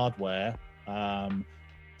on the hardware,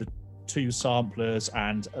 the 2 samplers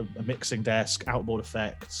and a mixing desk, outboard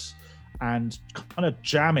effects, and kind of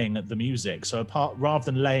jamming the music. So rather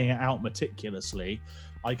than laying it out meticulously,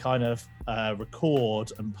 I kind of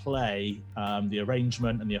record and play the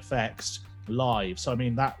arrangement and the effects live. So I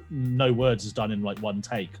mean, that No Words is done in like one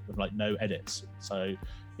take with like no edits. So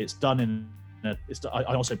it's done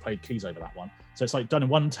I also played keys over that one. So it's like done in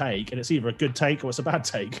one take, and it's either a good take or it's a bad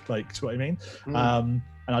take. Like, do you know what I mean?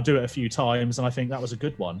 And I do it a few times, and I think that was a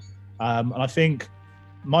good one. And I think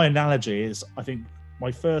my analogy is, I think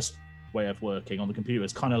my first way of working on the computer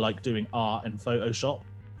is kind of like doing art in Photoshop,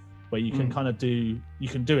 where you can kind of you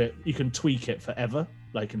can tweak it forever,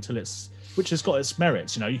 like until which has got its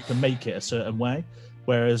merits, you know, you can make it a certain way.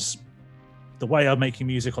 Whereas the way I'm making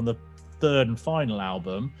music on the third and final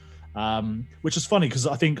album, which is funny because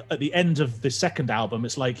I think at the end of the second album,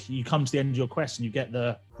 it's like you come to the end of your quest and you get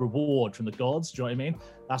the reward from the gods. Do you know what I mean?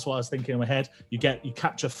 That's what I was thinking in my head. You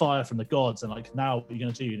capture fire from the gods, and like, now what you're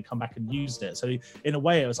going to do, you're going to come back and use it. So in a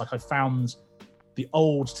way, it was like I found the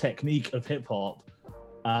old technique of hip hop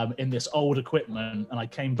in this old equipment, and I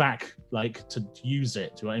came back like to use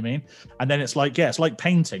it. Do you know what I mean? And then it's like, yeah, it's like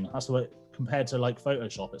painting. That's the way, compared to like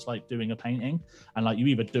Photoshop, it's like doing a painting, and like you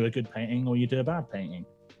either do a good painting or you do a bad painting.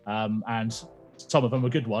 And some of them were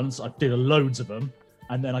good ones. I did loads of them,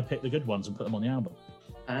 and then I picked the good ones and put them on the album.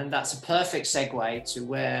 And that's a perfect segue to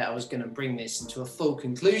where I was going to bring this into a full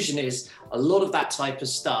conclusion. Is a lot of that type of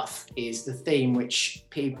stuff is the theme which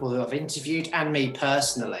people who I've interviewed, and me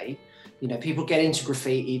personally, you know, people get into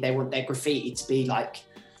graffiti, they want their graffiti to be like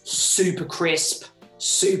super crisp,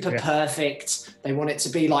 super perfect. They want it to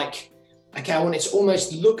be like, okay, I want it to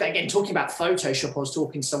almost look, again, talking about Photoshop, I was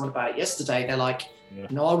talking to someone about it yesterday. They're like,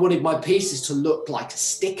 no, I wanted my pieces to look like a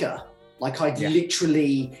sticker. Like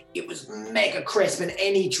literally, it was mega crisp, and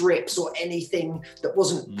any drips or anything that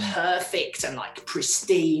wasn't perfect and like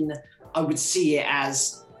pristine, I would see it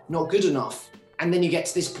as not good enough. And then you get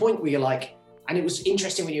to this point where you're like, and it was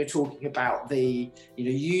interesting when you were talking about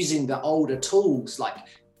using the older tools, like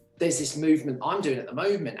there's this movement I'm doing at the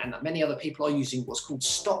moment, and that many other people are using what's called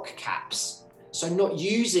stock caps. So not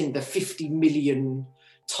using the 50 million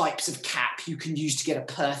types of cap you can use to get a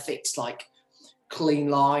perfect, like, clean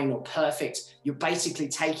line or perfect. You're basically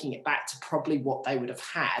taking it back to probably what they would have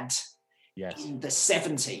had in the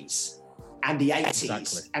 70s and the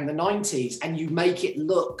 80s and the 90s, and you make it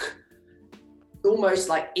look almost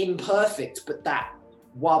like imperfect, but that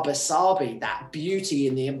wabi-sabi, that beauty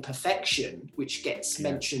in the imperfection, which gets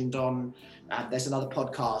mentioned on there's another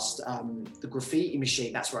podcast, The Graffiti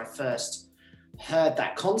Machine. That's where I first heard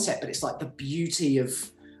that concept, but it's like the beauty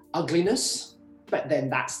of ugliness. But then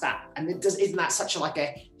that's that, and isn't that such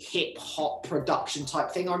a hip hop production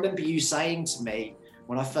type thing? I remember you saying to me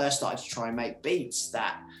when I first started to try and make beats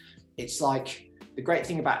that it's like, the great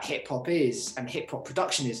thing about hip hop is, and hip hop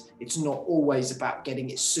production is, it's not always about getting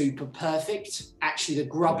it super perfect. Actually, the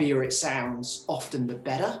grubbier it sounds, often the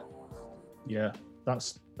better. Yeah,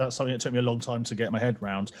 that's something that took me a long time to get my head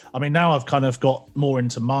around. I mean, now I've kind of got more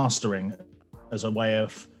into mastering as a way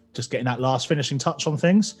of just getting that last finishing touch on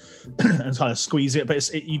things and kind of squeeze it.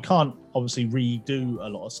 But you can't obviously redo a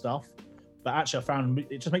lot of stuff. But actually, I found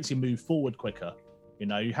it just makes you move forward quicker. You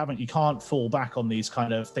know, you can't fall back on these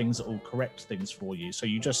kind of things that will correct things for you. So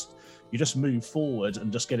you just move forward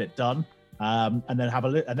and just get it done, and then have a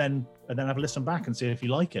listen back and see if you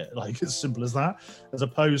like it. Like, it's simple as that. As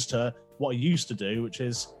opposed to what I used to do, which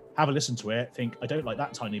is have a listen to it, think I don't like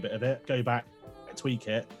that tiny bit of it, go back, tweak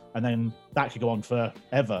it, and then that could go on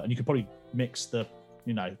forever. And you could probably mix the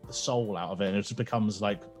soul out of it, and it just becomes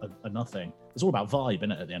like a nothing. It's all about vibe,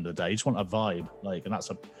 isn't it? At the end of the day, you just want a vibe, like, and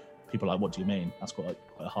people are like, what do you mean? That's quite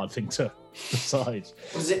a hard thing to decide.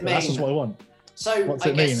 What does it mean? That's just what I want. So what's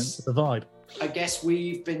it mean? It's the vibe. I guess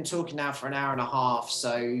we've been talking now for an hour and a half,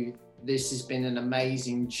 so this has been an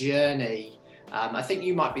amazing journey. I think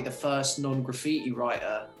you might be the first non-graffiti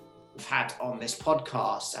writer we've had on this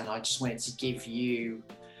podcast, and I just wanted to give you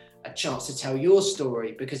a chance to tell your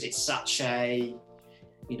story, because it's such a,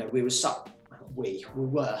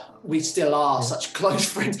 we still are such close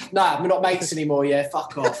friends. No, we're not mates anymore. Yeah,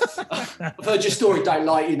 fuck off. I've heard your story. Don't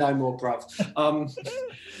like you no more, bruv.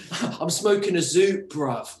 I'm smoking a zoot,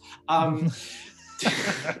 bruv.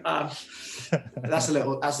 That's a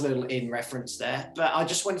little in reference there. But I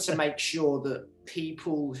just wanted to make sure that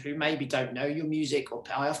people who maybe don't know your music, or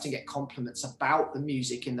I often get compliments about the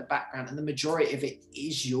music in the background, and the majority of it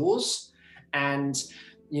is yours. And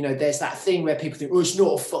you know, there's that thing where people think, oh, it's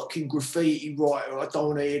not a fucking graffiti writer, I don't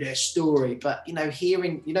want to hear their story. But, you know,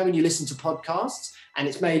 hearing, you know, when you listen to podcasts and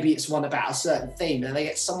it's one about a certain theme, and they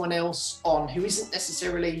get someone else on who isn't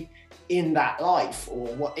necessarily in that life or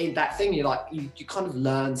what in that thing, you're like, you kind of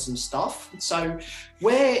learn some stuff. So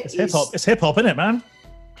it's hip hop, isn't it, man?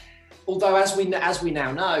 Although as we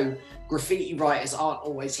now know, graffiti writers aren't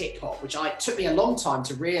always hip hop, which took me a long time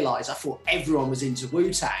to realize. I thought everyone was into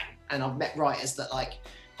Wu-Tang, and I've met writers that like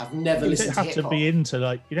have never listened to hip hop. You don't have to be into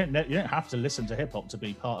like you don't have to listen to hip hop to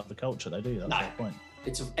be part of the culture, though, do you? That's the point.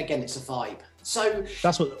 It's a vibe. So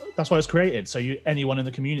that's why it's created. So anyone in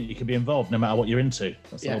the community can be involved, no matter what you're into.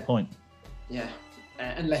 That's the whole point. Yeah,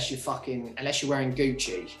 unless you're wearing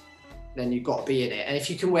Gucci, then you've got to be in it. And if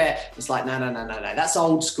you can wear, it's like no. That's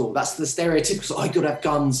old school. That's the stereotypical. I got to have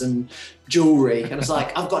guns and jewelry, and it's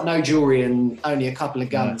like I've got no jewelry and only a couple of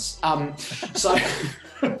guns. Yeah.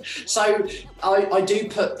 So I do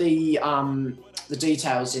put the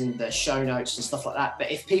details in the show notes and stuff like that.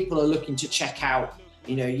 But if people are looking to check out,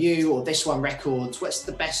 you know, you or This One Records, what's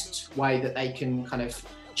the best way that they can kind of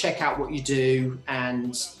check out what you do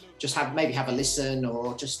and just have a listen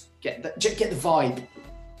or just get the vibe?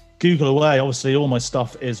 Google away. Obviously, all my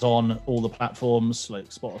stuff is on all the platforms like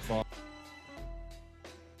Spotify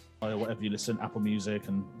or whatever you listen, Apple Music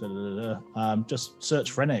and just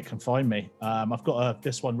search Frenic and find me. I've got a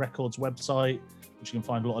This One Records website, which you can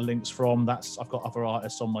find a lot of links from. I've got other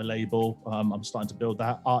artists on my label. I'm starting to build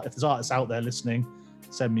that. If there's artists out there listening,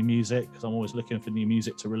 send me music, because I'm always looking for new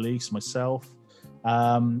music to release myself.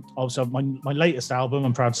 Also, my latest album,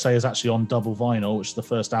 I'm proud to say, is actually on double vinyl, which is the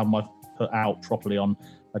first album I've put out properly on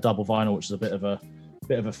a double vinyl, which is a bit of a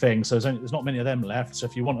thing. So there's not many of them left. So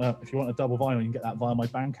if you want a double vinyl, you can get that via my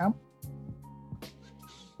Bandcamp,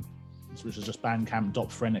 which is just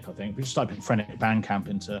bandcamp.frenic, I think. If you just type in Frenic Bandcamp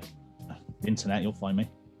into the internet, you'll find me.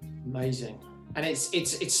 Amazing. And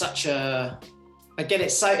it's such a, again,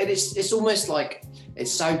 it's almost like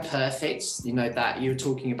it's so perfect, you know, that you were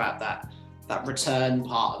talking about that return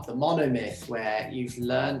part of the monomyth, where you've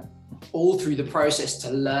learned all through the process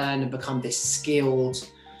to learn and become this skilled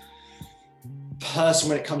person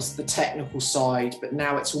when it comes to the technical side, but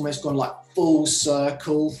now it's almost gone like full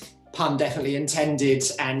circle, pun definitely intended,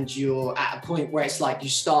 and you're at a point where it's like you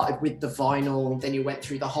started with the vinyl, then you went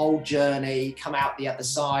through the whole journey, come out the other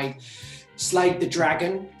side, slayed the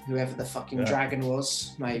dragon, whoever the fucking dragon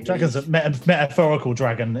was, maybe. Dragon's a metaphorical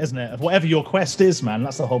dragon, isn't it? Whatever your quest is, man,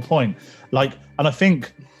 that's the whole point. Like, and I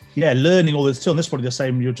think, learning all this tools, and this is probably the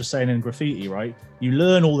same you're just saying in graffiti, right? You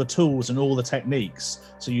learn all the tools and all the techniques,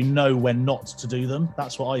 so you know when not to do them.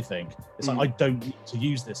 That's what I think. It's like, I don't need to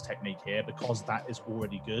use this technique here because that is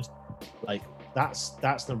already good. Like,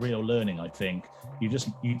 that's the real learning, I think. You just,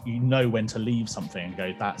 you know when to leave something and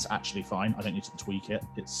go, that's actually fine. I don't need to tweak it.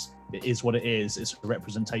 It is what it is. It's a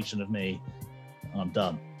representation of me. And I'm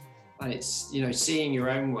done. And it's, you know, seeing your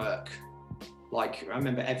own work. Like, I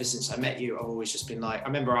remember ever since I met you, I've always just been like, I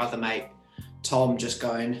remember our other mate, Tom, just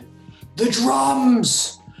going, the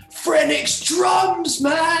drums! Frenic's drums,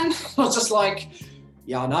 man! I was just like,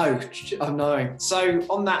 yeah, I know. So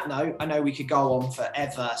on that note, I know we could go on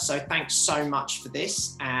forever. So thanks so much for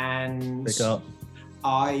this. And pick up.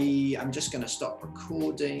 I am just going to stop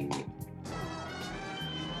recording.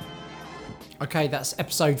 Okay, that's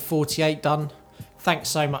episode 48 done. Thanks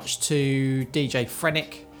so much to DJ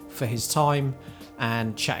Frenic for his time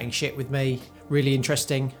and chatting shit with me. Really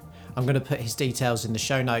interesting. I'm going to put his details in the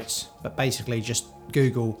show notes, but basically just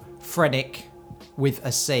Google Frenic with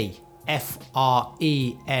a C,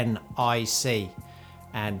 Frenic,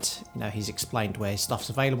 and you know, he's explained where his stuff's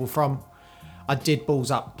available from. I did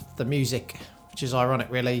balls up the music, which is ironic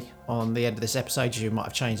really, on the end of this episode. As you might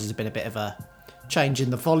have changed, there's been a bit of a change in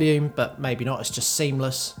the volume, but maybe not. It's just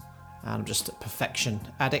seamless, and I'm just a perfection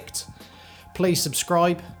addict. Please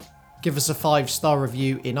subscribe, give us a 5-star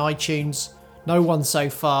review in iTunes. No one so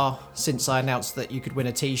far since I announced that you could win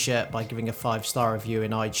a t-shirt by giving a 5-star review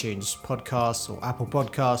in iTunes Podcasts or Apple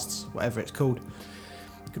Podcasts, whatever it's called.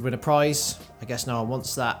 You could win a prize. I guess no one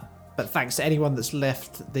wants that. But thanks to anyone that's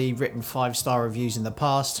left the written 5-star reviews in the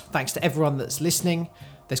past. Thanks to everyone that's listening.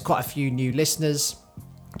 There's quite a few new listeners.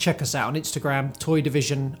 Check us out on Instagram,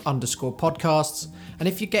 toydivision_podcasts. And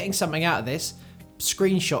if you're getting something out of this,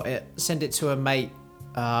 screenshot it, send it to a mate,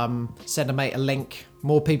 send a mate a link.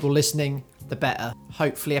 More people listening, the better.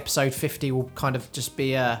 Hopefully episode 50 will kind of just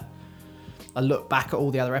be a I look back at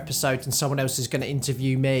all the other episodes and someone else is going to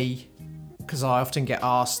interview me, because I often get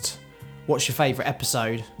asked, what's your favourite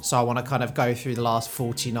episode? So I want to kind of go through the last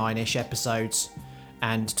 49-ish episodes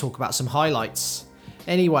and talk about some highlights.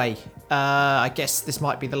 Anyway, I guess this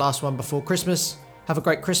might be the last one before Christmas. Have a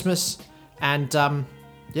great Christmas, and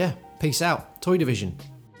yeah, peace out. Toy Division.